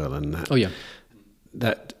complexity as well, and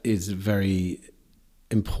that is very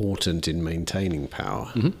important in maintaining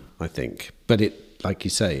power, I think. But it, like you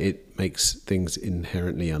say, it makes things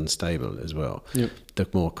inherently unstable as well. Yep. The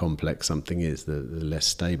more complex something is, the less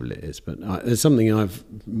stable it is. But there's something I've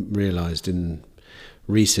realised in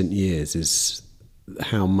recent years is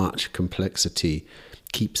how much complexity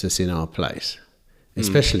keeps us in our place,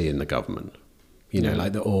 especially in the government. You know,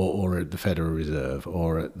 like or at the Federal Reserve,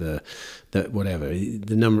 or at the whatever.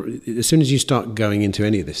 The number, as soon as you start going into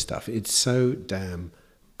any of this stuff, it's so damn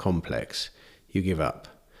complex. You give up.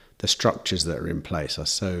 The structures that are in place are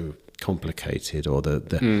so complicated, or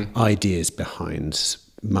the ideas behind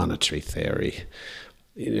monetary theory,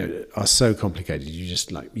 are so complicated.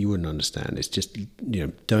 You wouldn't understand. It's just,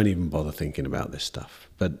 don't even bother thinking about this stuff.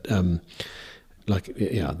 But the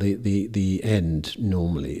end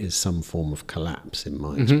normally is some form of collapse in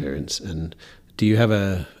my experience. And do you have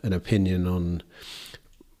an opinion on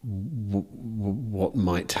what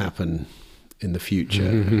might happen in the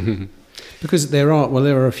future? Because there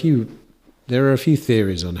are a few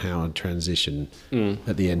theories on how a transition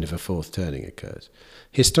at the end of a fourth turning occurs.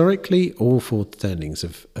 Historically, all fourth turnings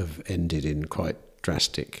have ended in quite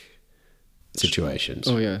drastic situations.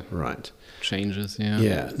 Oh yeah, right. Changes. Yeah.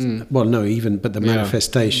 Yeah. Well, no, but the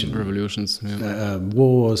manifestation, revolutions,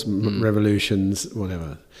 wars, revolutions,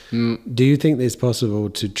 whatever. Do you think it's possible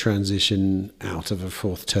to transition out of a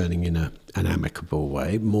fourth turning in an amicable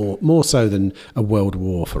way, more so than a world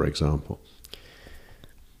war, for example?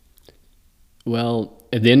 Well,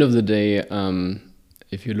 at the end of the day,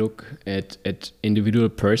 if you look at individual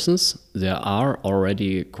persons, there are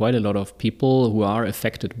already quite a lot of people who are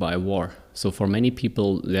affected by war. So for many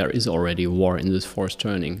people, there is already war in this fourth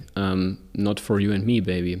turning. Not for you and me,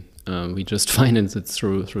 baby. We just finance it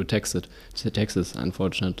through taxes,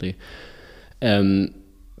 unfortunately.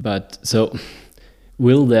 But so,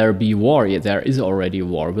 will there be war? Yeah, there is already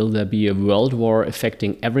war. Will there be a world war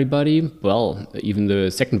affecting everybody? Well, even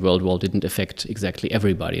the Second World War didn't affect exactly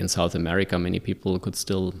everybody. In South America, many people could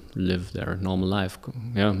still live their normal life,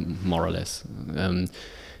 more or less.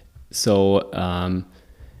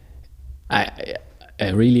 I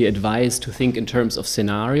really advise to think in terms of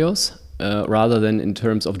scenarios rather than in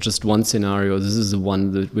terms of just one scenario. This is the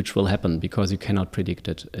one which will happen, because you cannot predict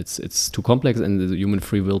it. It's too complex, and the human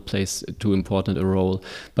free will plays too important a role.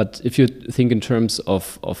 But if you think in terms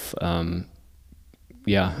of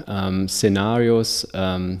scenarios,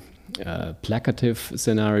 placative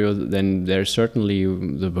scenario, then there's certainly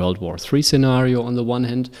the World War III scenario on the one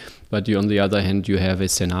hand, but on the other hand, you have a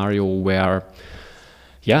scenario where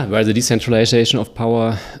the decentralization of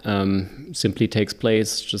power simply takes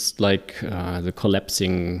place, just like the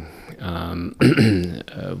collapsing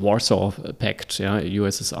Warsaw Pact,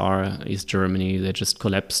 USSR, East Germany, they just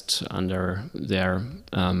collapsed under their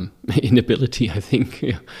inability, I think,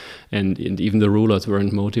 and even the rulers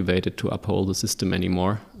weren't motivated to uphold the system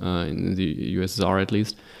anymore, in the USSR at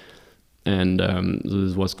least, and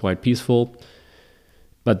this was quite peaceful.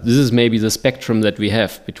 But this is maybe the spectrum that we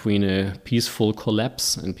have between a peaceful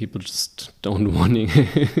collapse and people just not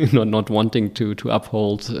wanting to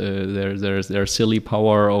uphold their silly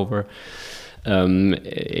power over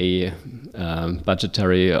a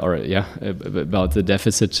budgetary about the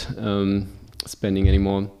deficit spending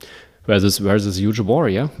anymore, versus huge war,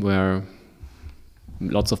 where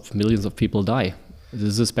lots of millions of people die. This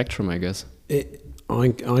is a spectrum, I guess.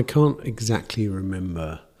 I can't exactly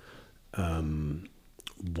remember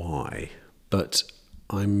why, but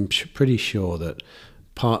I'm pretty sure that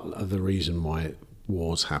part of the reason why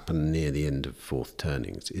wars happen near the end of fourth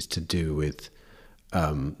turnings is to do with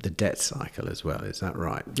the debt cycle as well. Is that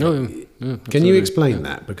right? Can you explain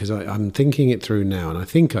that? Because I'm thinking it through now and I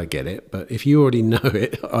think I get it, but if you already know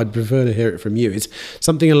it, I'd prefer to hear it from you. It's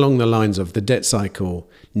something along the lines of the debt cycle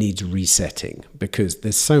needs resetting because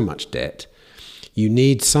there's so much debt. You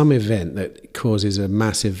need some event that causes a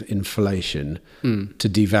massive inflation to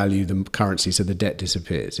devalue the currency so the debt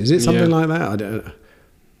disappears. Is it something like that? I don't know.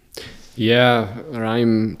 Yeah,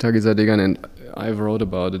 Raim Tagizadegan and I wrote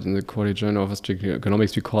about it in the Quarterly Journal of Austrian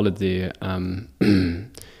Economics. We call it the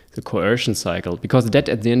coercion cycle, because debt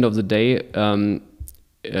at the end of the day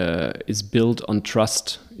is built on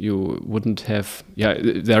trust. You wouldn't have.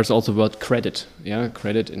 There's also the word credit.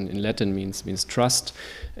 Credit in Latin means trust,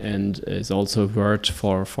 and is also a word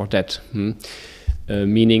for debt.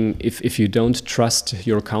 Meaning, if you don't trust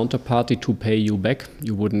your counterparty to pay you back,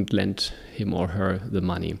 you wouldn't lend him or her the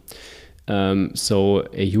money. So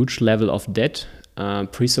a huge level of debt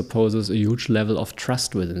presupposes a huge level of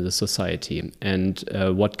trust within the society. And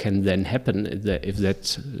what can then happen if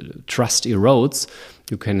that trust erodes?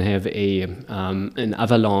 You can have an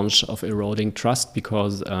avalanche of eroding trust,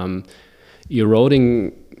 because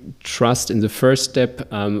eroding trust in the first step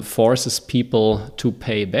forces people to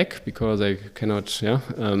pay back because they cannot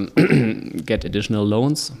get additional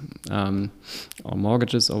loans or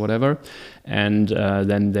mortgages or whatever, and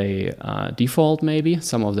then they default. Maybe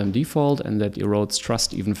some of them default, and that erodes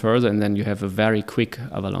trust even further, and then you have a very quick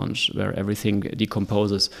avalanche where everything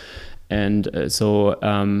decomposes. And so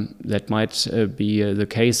that might be the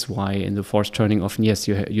case why in the fourth turning often, yes,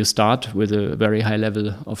 you start with a very high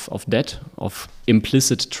level of debt, of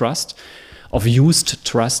implicit trust, of used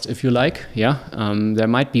trust, if you like. There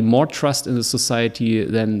might be more trust in the society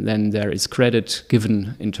than there is credit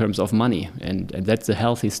given in terms of money, and that's a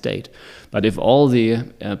healthy state. But if all the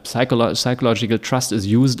psychological trust is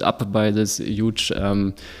used up by this huge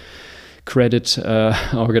credit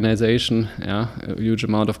organization, a huge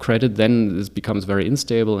amount of credit, then this becomes very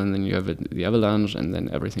unstable, and then you have the avalanche, and then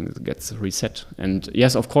everything gets reset. And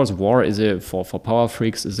yes, of course, war is for power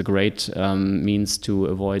freaks is a great means to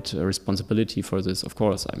avoid responsibility for this. Of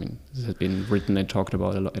course, I mean, this has been written and talked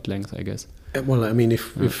about at length, I guess. Well, I mean,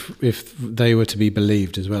 if they were to be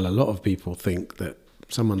believed as well, a lot of people think that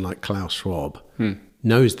someone like Klaus Schwab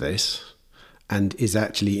knows this and is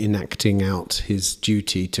actually enacting out his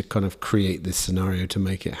duty to kind of create this scenario to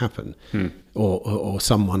make it happen, or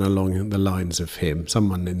someone along the lines of him,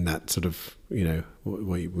 someone in that sort of,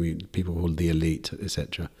 what people call the elite,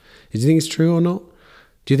 etc. Do you think it's true or not?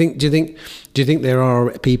 Do you think there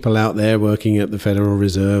are people out there working at the Federal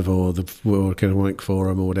Reserve or the World Economic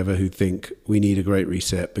Forum or whatever who think we need a great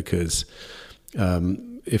reset because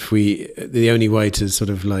the only way to sort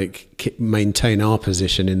of like maintain our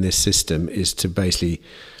position in this system is to basically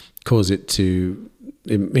cause it to,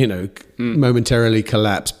 momentarily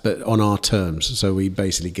collapse, but on our terms. So we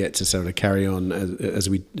basically get to sort of carry on as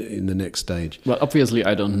we in the next stage. Well, obviously,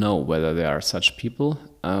 I don't know whether there are such people.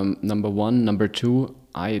 Number one. Number two,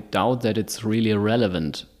 I doubt that it's really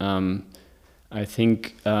relevant. I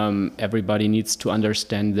think everybody needs to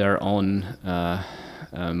understand their own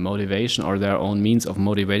motivation or their own means of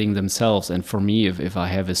motivating themselves. And for me, if I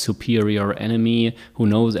have a superior enemy who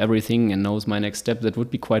knows everything and knows my next step, that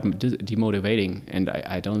would be quite demotivating. And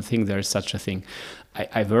I don't think there's such a thing.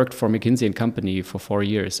 I worked for McKinsey & Company for 4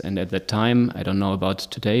 years. And at that time, I don't know about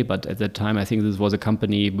today, but at that time, I think this was a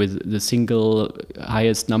company with the single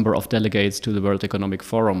highest number of delegates to the World Economic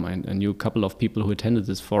Forum. I knew a couple of people who attended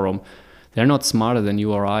this forum. They're not smarter than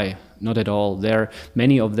you or I, not at all.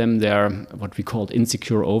 Many of them, they're what we call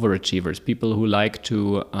insecure overachievers, people who like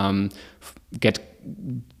to get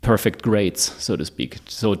perfect grades, so to speak.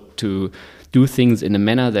 So to do things in a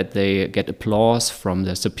manner that they get applause from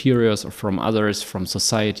their superiors or from others, from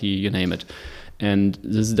society, you name it. And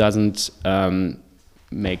this doesn't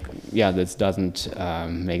make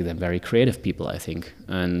them very creative people, I think.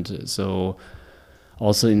 And so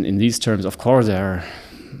also in these terms, of course, there are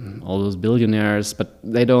all those billionaires, but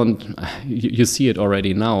they don't, you see it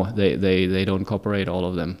already now, they don't cooperate, all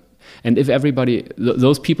of them. And if everybody,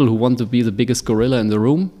 those people who want to be the biggest gorilla in the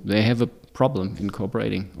room, they have a problem in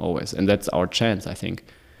cooperating always. And that's our chance, I think.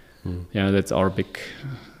 Yeah, that's our big,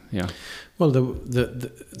 Well,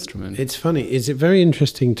 the instrument. It's funny. Is it very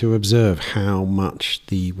interesting to observe how much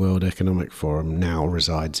the World Economic Forum now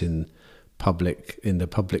resides in the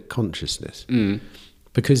public consciousness?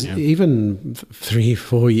 Because even 3,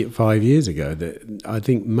 4, 5 years ago, I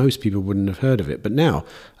think most people wouldn't have heard of it. But now,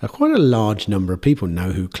 quite a large number of people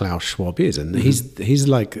know who Klaus Schwab is, and he's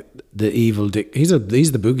like the evil. He's the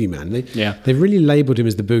boogeyman. They've really labelled him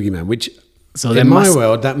as the boogeyman, which. So in my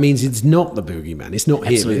world, that means it's not the boogeyman. It's not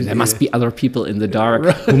him. There must be other people in the dark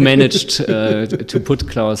who managed to put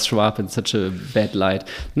Klaus Schwab in such a bad light.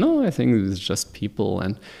 No, I think it's just people.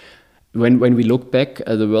 And when we look back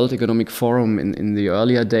at the World Economic Forum in the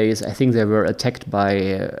earlier days, I think they were attacked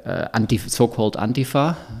by so-called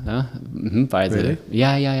Antifa. Really?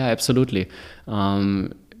 Absolutely.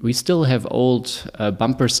 We still have old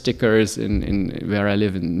bumper stickers in where I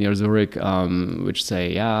live near Zurich, which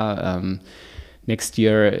say, next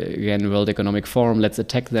year again, World Economic Forum, let's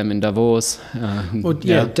attack them in Davos.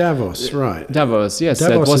 Davos, right. Davos, yes.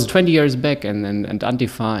 That was 20 years back, and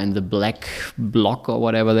Antifa and the Black Bloc or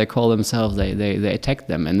whatever they call themselves, they attacked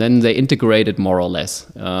them. And then they integrated more or less.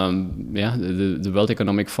 The World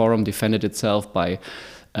Economic Forum defended itself by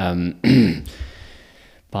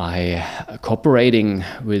cooperating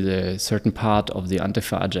with a certain part of the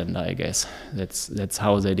Antifa agenda, I guess. That's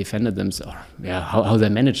how they defended themselves. How they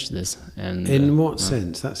managed this. And in what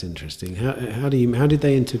sense? That's interesting. How did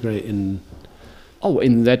they integrate in? Oh,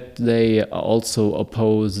 in that they also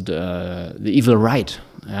opposed the evil right.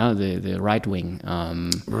 The right wing.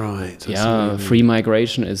 Right. Free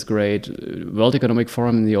migration is great. World Economic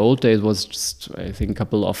Forum in the old days was just, I think, a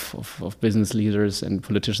couple of business leaders and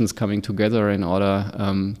politicians coming together in order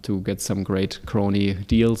to get some great crony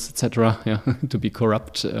deals, etc. To be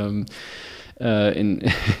corrupt in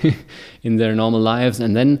in their normal lives.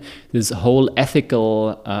 And then this whole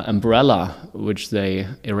ethical umbrella which they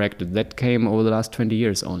erected, that came over the last 20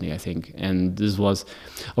 years only, I think. And this was,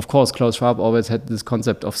 of course, Klaus Schwab always had this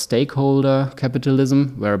concept of stakeholder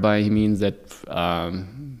capitalism, whereby he means that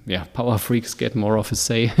power freaks get more of a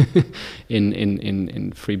say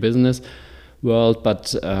in free business world.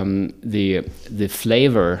 But the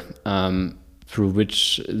flavor through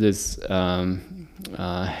which this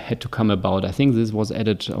had to come about, I think this was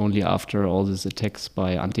added only after all these attacks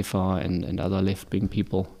by Antifa and other left-wing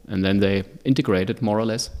people, and then they integrated more or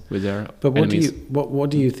less with their enemies. What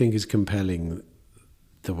do you think is compelling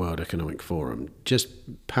the World Economic Forum? Just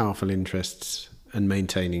powerful interests and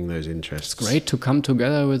maintaining those interests. It's great to come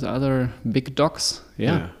together with other big dogs.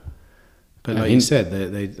 Yeah. But like you said,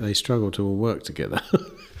 they struggle to all work together.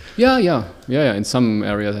 Yeah. In some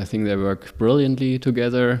areas, I think they work brilliantly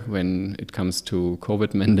together. When it comes to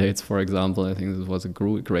COVID mandates, for example, I think this was a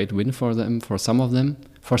great win for them. For some of them.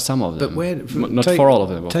 But not for all of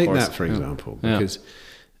them. Of take course. That for example, because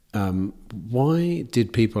why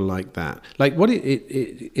did people like that? Like what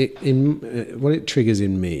it triggers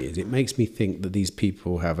in me is it makes me think that these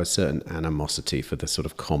people have a certain animosity for the sort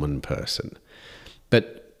of common person,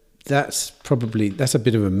 but. That's a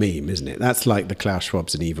bit of a meme, isn't it? That's like the Klaus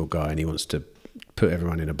Schwab's an evil guy and he wants to put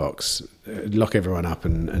everyone in a box, lock everyone up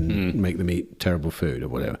and make them eat terrible food or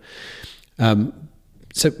whatever.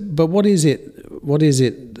 But what is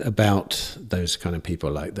it about those kind of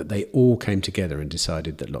people like that they all came together and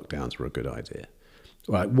decided that lockdowns were a good idea?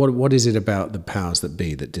 Right? What is it about the powers that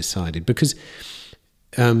be that decided? Because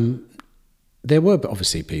there were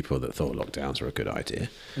obviously people that thought lockdowns were a good idea.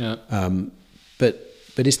 Yeah.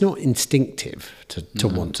 But it's not instinctive to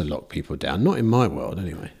want to lock people down. Not in my world,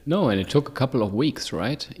 anyway. No, and it took a couple of weeks,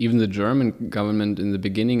 right? Even the German government in the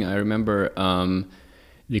beginning, I remember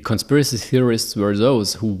the conspiracy theorists were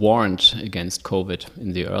those who warned against COVID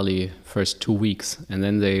in the early first 2 weeks. And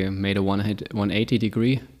then they made a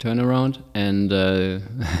 180-degree turnaround and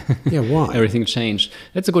why? Everything changed.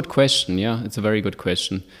 That's a good question, It's a very good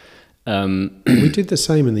question. We did the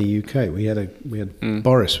same in the UK. We had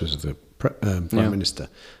Boris was the Prime Minister,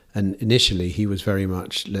 and initially he was very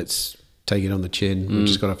much let's take it on the chin. We've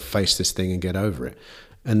just got to face this thing and get over it.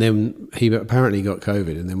 And then he apparently got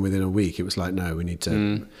COVID, and then within a week it was like, no, we need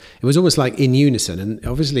to. It was almost like in unison. And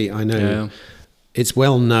obviously, I know it's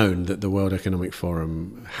well known that the World Economic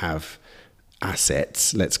Forum have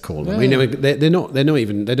assets. Let's call them. Yeah. They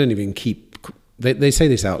don't even keep. They say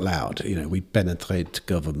this out loud, we penetrate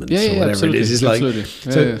governments or whatever absolutely, it is.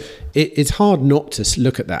 It's like, it's hard not to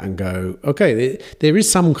look at that and go, okay, there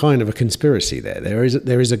is some kind of a conspiracy there.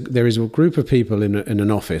 There is a group of people in an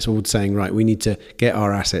office all saying, right, we need to get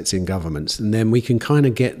our assets in governments, and then we can kind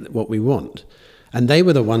of get what we want. And they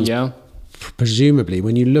were the ones, presumably,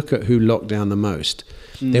 when you look at who locked down the most,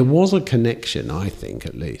 there was a connection, I think,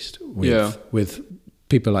 at least, with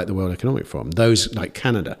people like the World Economic Forum, those like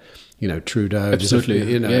Canada. Trudeau.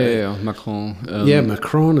 Absolutely. Macron.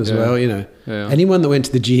 Macron as well. Anyone that went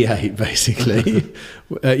to the G8, basically,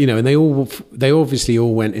 and they obviously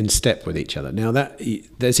all went in step with each other. Now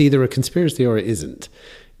there's either a conspiracy or it isn't,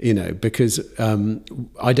 because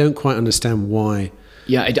I don't quite understand why.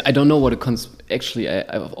 Yeah, I don't know what actually,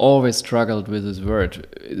 I've always struggled with this word.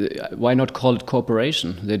 Why not call it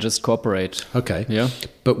cooperation? They just cooperate. Okay. Yeah.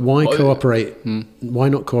 But why cooperate? Why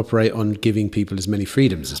not cooperate on giving people as many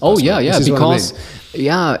freedoms as possible? Because,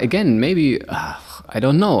 again, maybe, I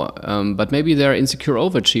don't know, but maybe they're insecure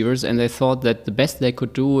overachievers and they thought that the best they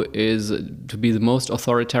could do is to be the most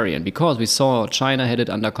authoritarian, because we saw China had it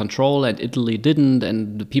under control and Italy didn't,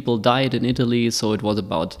 and the people died in Italy, so it was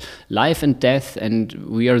about life and death, and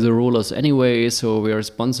we are the rulers anyway, so we are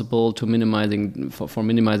responsible to for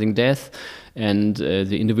minimizing death, and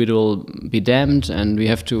the individual be damned, and we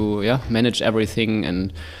have to manage everything.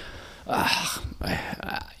 And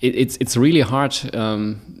it's really hard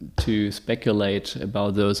to speculate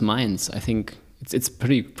about those minds. I think it's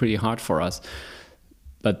pretty hard for us.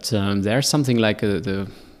 But there's something like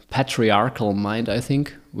the patriarchal mind, I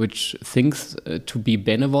think, which thinks to be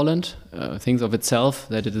benevolent, thinks of itself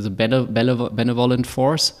that it is a benevolent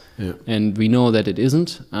force, and we know that it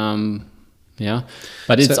isn't.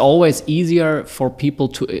 But it's always easier for people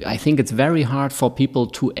to. I think it's very hard for people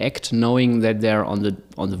to act knowing that they're on the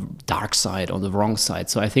dark side, on the wrong side.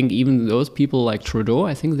 So I think even those people like Trudeau,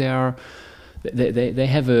 I think they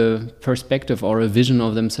have a perspective or a vision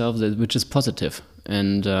of themselves which is positive.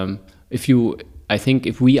 And I think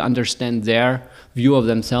if we understand their view of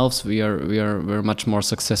themselves, we're much more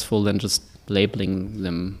successful than just labeling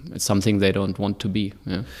them as something they don't want to be.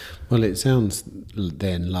 Yeah. Well, it sounds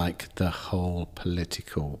then like the whole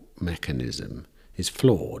political mechanism is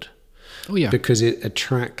flawed. Oh yeah, because it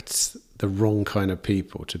attracts the wrong kind of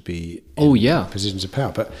people to be in positions of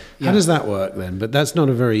power. But how does that work then? But that's not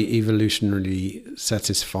a very evolutionarily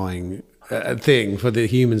satisfying thing for the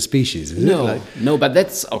human species, is it? No, but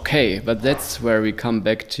that's okay. But that's where we come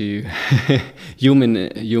back to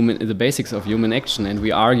the basics of human action, and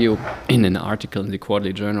we argue in an article in the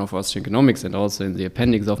Quarterly Journal of Austrian Economics and also in the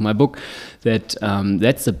appendix of my book that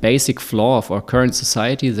that's the basic flaw of our current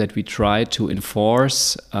society, that we try to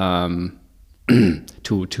enforce to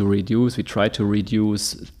reduce. We try to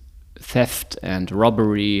reduce theft and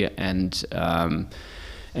robbery and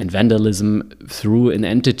vandalism through an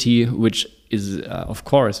entity which is, of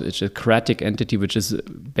course, it's a democratic entity which is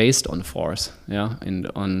based on force, and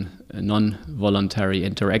on a non-voluntary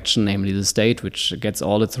interaction, namely the state, which gets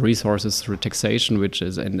all its resources through taxation, which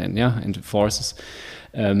is and forces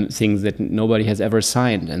things that nobody has ever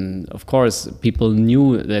signed. And of course, people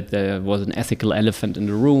knew that there was an ethical elephant in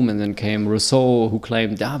the room, and then came Rousseau, who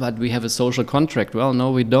claimed, but we have a social contract. Well,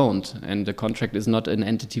 no, we don't. And the contract is not an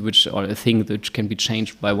entity or a thing which can be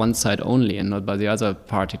changed by one side only and not by the other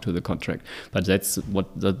party to the contract. But that's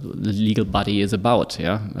what the legal body is about,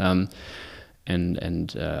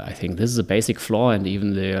 And I think this is a basic flaw, and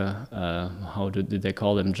even the how did they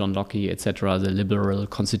call them, John Locke, etc., the liberal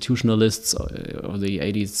constitutionalists of the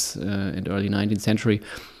 80s and early 19th century,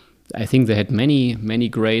 I think they had many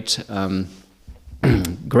great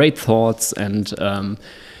great thoughts, and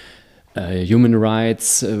human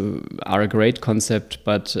rights are a great concept,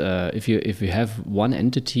 but if you have one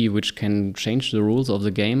entity which can change the rules of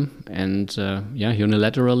the game and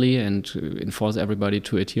unilaterally and enforce everybody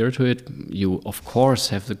to adhere to it, you of course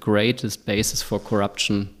have the greatest basis for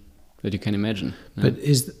corruption that you can imagine. But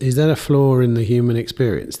is that a flaw in the human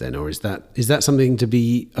experience then, or is that something to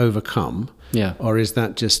be overcome? Yeah. Or is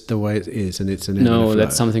that just the way it is and it's an No,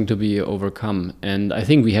 that's something to be overcome. And I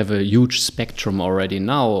think we have a huge spectrum already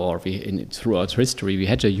now, or throughout history, we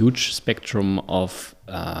had a huge spectrum of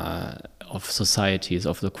societies,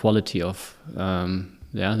 of the quality of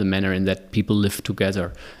the manner in that people live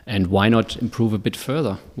together. And why not improve a bit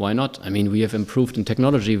further? Why not? I mean, we have improved in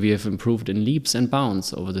technology, we have improved in leaps and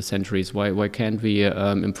bounds over the centuries. Why can't we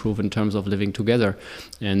improve in terms of living together?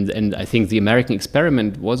 And I think the American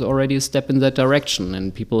experiment was already a step in that direction,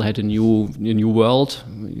 and people had a new world,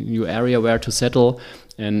 new area where to settle,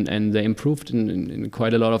 and they improved in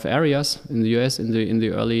quite a lot of areas in the US in the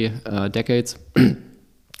early decades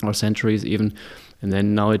or centuries even. And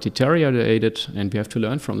then now it deteriorated, and we have to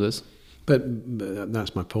learn from this. But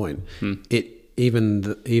that's my point. Even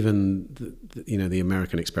the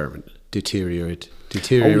American experiment deteriorated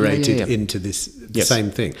into this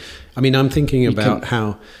same thing. I mean, I'm thinking about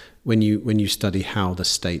how when you study how the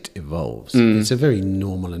state evolves, it's a very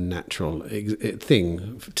normal and natural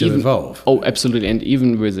thing to evolve. Oh, absolutely. And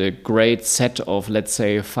even with a great set of, let's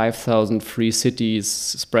say, 5,000 free cities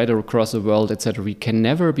spread across the world, etc., we can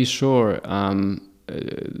never be sure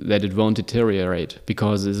that it won't deteriorate,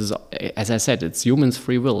 because this is, as I said, it's humans'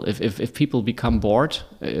 free will. If people become bored,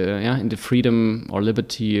 and the freedom or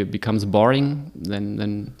liberty becomes boring,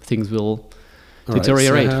 then things will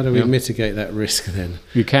deteriorate. So how do we mitigate that risk then?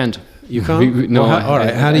 You can't. You can't. No. All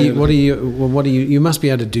right. How do you? What do you? You must be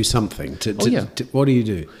able to do something. What do you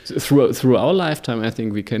do? Through our lifetime, I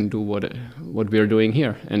think we can do what we are doing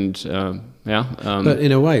here, and but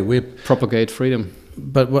in a way, we propagate freedom.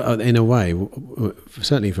 But in a way,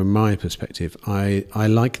 certainly from my perspective, I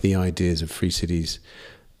like the ideas of free cities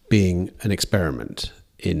being an experiment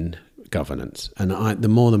in governance, and the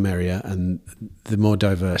more the merrier, and the more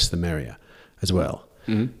diverse the merrier as well,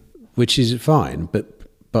 which is fine. But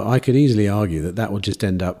I could easily argue that will just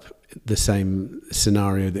end up the same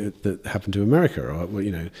scenario that happened to America, or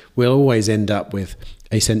we'll always end up with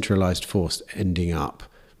a centralized force ending up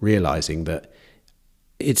realizing that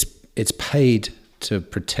it's paid to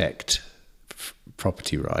protect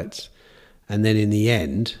property rights, and then in the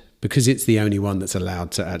end, because it's the only one that's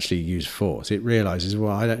allowed to actually use force, it realizes,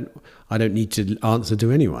 well, I don't need to answer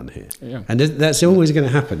to anyone here. Yeah. And that's always going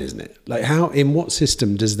to happen, isn't it? Like, in what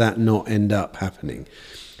system does that not end up happening?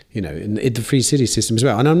 In the free city system as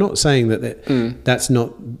well. And I'm not saying that's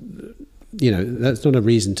not a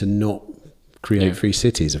reason to not create free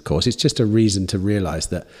cities, of course. It's just a reason to realize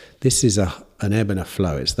that this is an ebb and a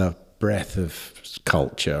flow. It's the breath of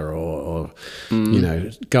culture, or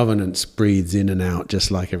governance breathes in and out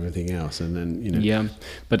just like everything else, and then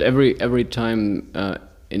but every time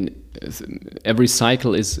in every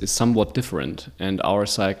cycle is somewhat different, and our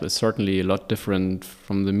cycle is certainly a lot different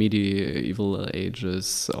from the medieval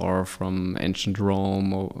ages or from ancient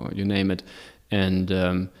Rome, or you name it, and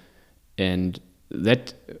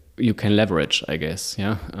that you can leverage, I guess.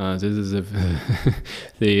 This is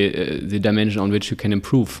the dimension on which you can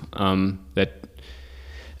improve. That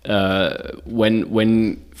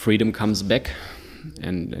when freedom comes back,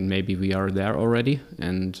 and maybe we are there already,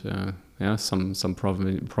 and some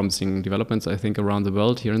promising developments, I think, around the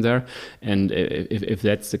world here and there. And if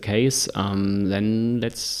that's the case, then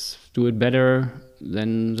let's do it better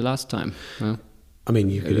than the last time. I mean,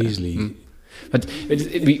 you could easily. But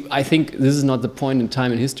I think this is not the point in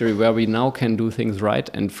time in history where we now can do things right,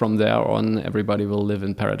 and from there on, everybody will live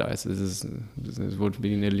in paradise. This would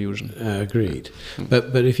be an illusion. Agreed.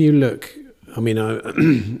 But if you look, I mean,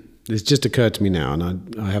 it's just occurred to me now,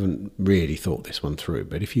 and I haven't really thought this one through.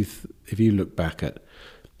 But if you look back at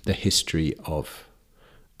the history of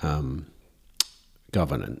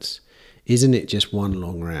governance, isn't it just one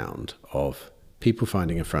long round of people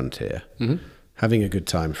finding a frontier? Having a good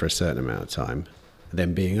time for a certain amount of time,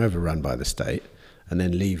 then being overrun by the state, and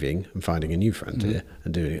then leaving and finding a new frontier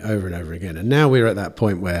and doing it over and over again. And now we're at that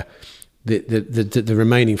point where the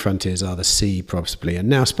remaining frontiers are the sea, possibly, and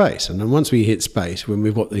now space. And then once we hit space, when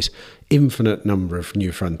we've got this infinite number of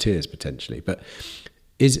new frontiers potentially. But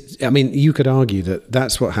you could argue that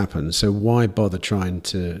that's what happens. So why bother trying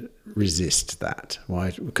to resist that? Why?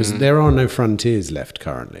 Because there are no frontiers left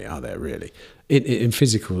currently, are there really? In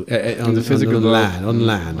physical, on the physical land, on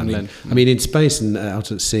land. I mean, in space and out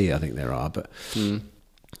at sea, I think there are. But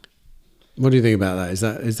what do you think about that?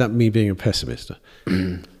 Is that me being a pessimist?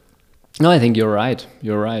 No, I think you're right.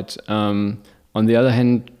 You're right. On the other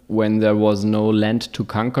hand, when there was no land to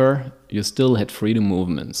conquer, you still had freedom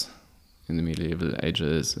movements in the medieval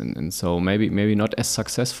ages, and so maybe not as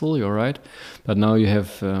successful. You're right, but now you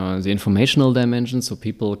have the informational dimension, so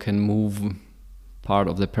people can move part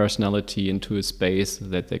of their personality into a space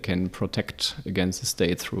that they can protect against the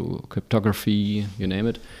state through cryptography, you name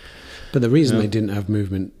it. But the reason they didn't have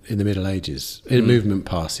movement in the Middle Ages, movement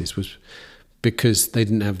passes, was because they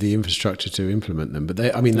didn't have the infrastructure to implement them. But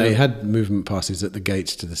they had movement passes at the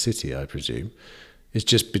gates to the city, I presume. It's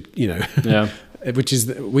just, Yeah. which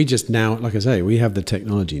is, we just now, like I say, we have the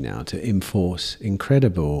technology now to enforce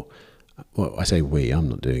incredible, well, I say we, I'm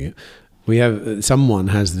not doing it. Someone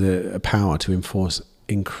has the power to enforce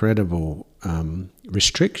incredible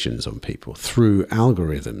restrictions on people through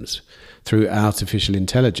algorithms, through artificial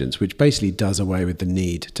intelligence, which basically does away with the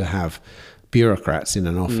need to have bureaucrats in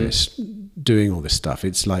an office doing all this stuff.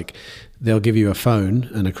 It's like they'll give you a phone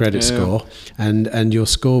and a credit score, and your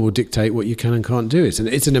score will dictate what you can and can't do.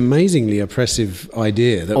 It's an amazingly oppressive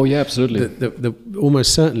idea that, Absolutely. that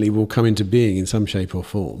almost certainly will come into being in some shape or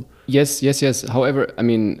form. Yes. However, I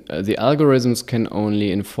mean, the algorithms can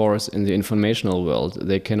only enforce in the informational world.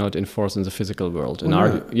 They cannot enforce in the physical world.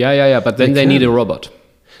 But then they need a robot.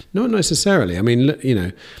 Not necessarily. I mean,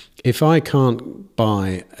 if I can't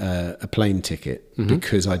buy a plane ticket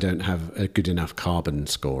because I don't have a good enough carbon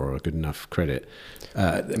score or a good enough credit,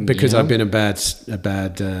 because I've been a bad citizen,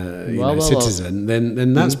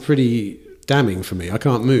 then that's pretty damning for me. I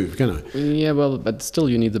can't move, can I? Yeah, well, but still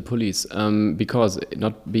you need the police, because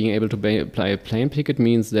not being able to buy a plane ticket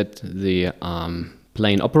means that the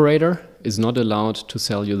plane operator is not allowed to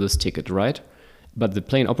sell you this ticket, right? But the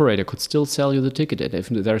plane operator could still sell you the ticket. And if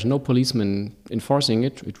there's no policeman enforcing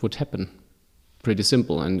it, it would happen. Pretty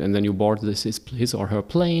simple. And then you board his or her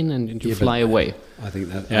plane and you fly away. I think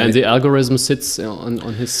that... And the algorithm sits on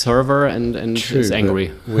his server and is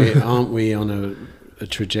angry. Aren't we on a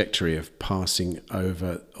trajectory of passing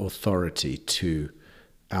over authority to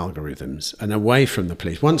algorithms and away from the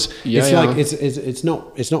police? It's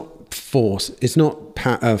not force. It's not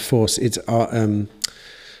force. It's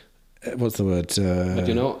what's the word? But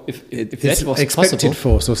if it's that was expected possible,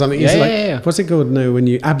 force or something. What's it called? No, when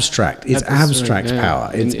you abstract, it's abstract power.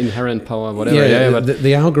 It's inherent power, whatever. But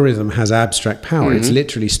the algorithm has abstract power. It's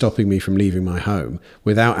literally stopping me from leaving my home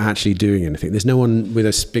without actually doing anything. There's no one with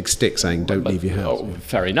a big stick saying, "Don't leave your house."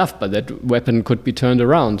 Fair enough, but that weapon could be turned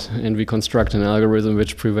around, and we construct an algorithm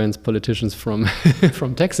which prevents politicians from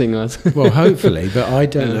taxing us. Well, hopefully, but I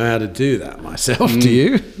don't know how to do that myself. Do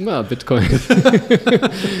you? Well, Bitcoin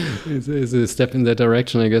is a step in that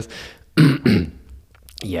direction, I guess.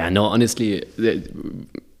 Honestly,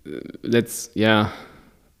 that's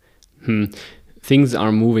things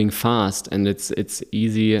are moving fast, and it's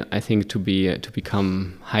easy, I think, to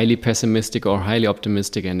become highly pessimistic or highly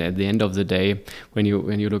optimistic. And at the end of the day, when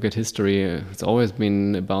you look at history, it's always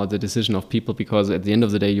been about the decision of people, because at the end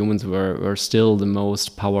of the day, humans were still the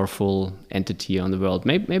most powerful entity on the world.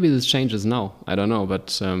 Maybe this changes now, I don't know,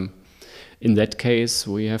 but in that case,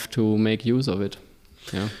 we have to make use of it.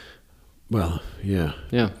 Yeah. Well, yeah.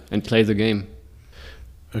 Yeah, and play the game.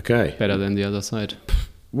 Okay. Better than the other side.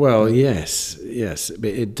 Well, yes, but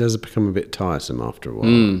it does become a bit tiresome after a while,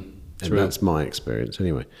 and that's my experience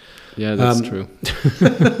anyway. Yeah, that's true.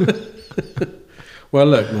 Well,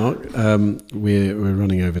 look, Mark, we're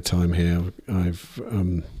running over time here. I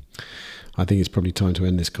think it's probably time to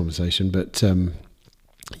end this conversation. But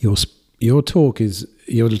your talk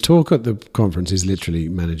at the conference is literally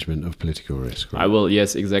management of political risk. Right? I will,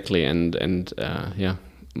 yes, exactly, and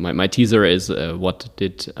My teaser is what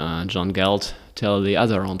did John Galt tell the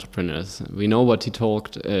other entrepreneurs. We know what he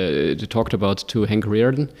talked about to Hank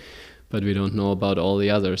Rearden, but we don't know about all the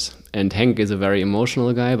others. And Hank is a very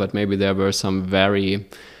emotional guy, but maybe there were some very,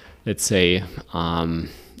 let's say,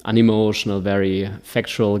 unemotional, very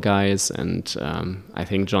factual guys. And I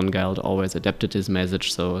think John Galt always adapted his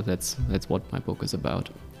message, so that's what my book is about.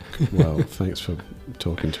 Well, thanks for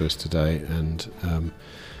talking to us today, and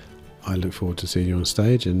I look forward to seeing you on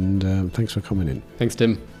stage, and thanks for coming in. Thanks,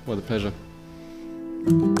 Tim. What a pleasure.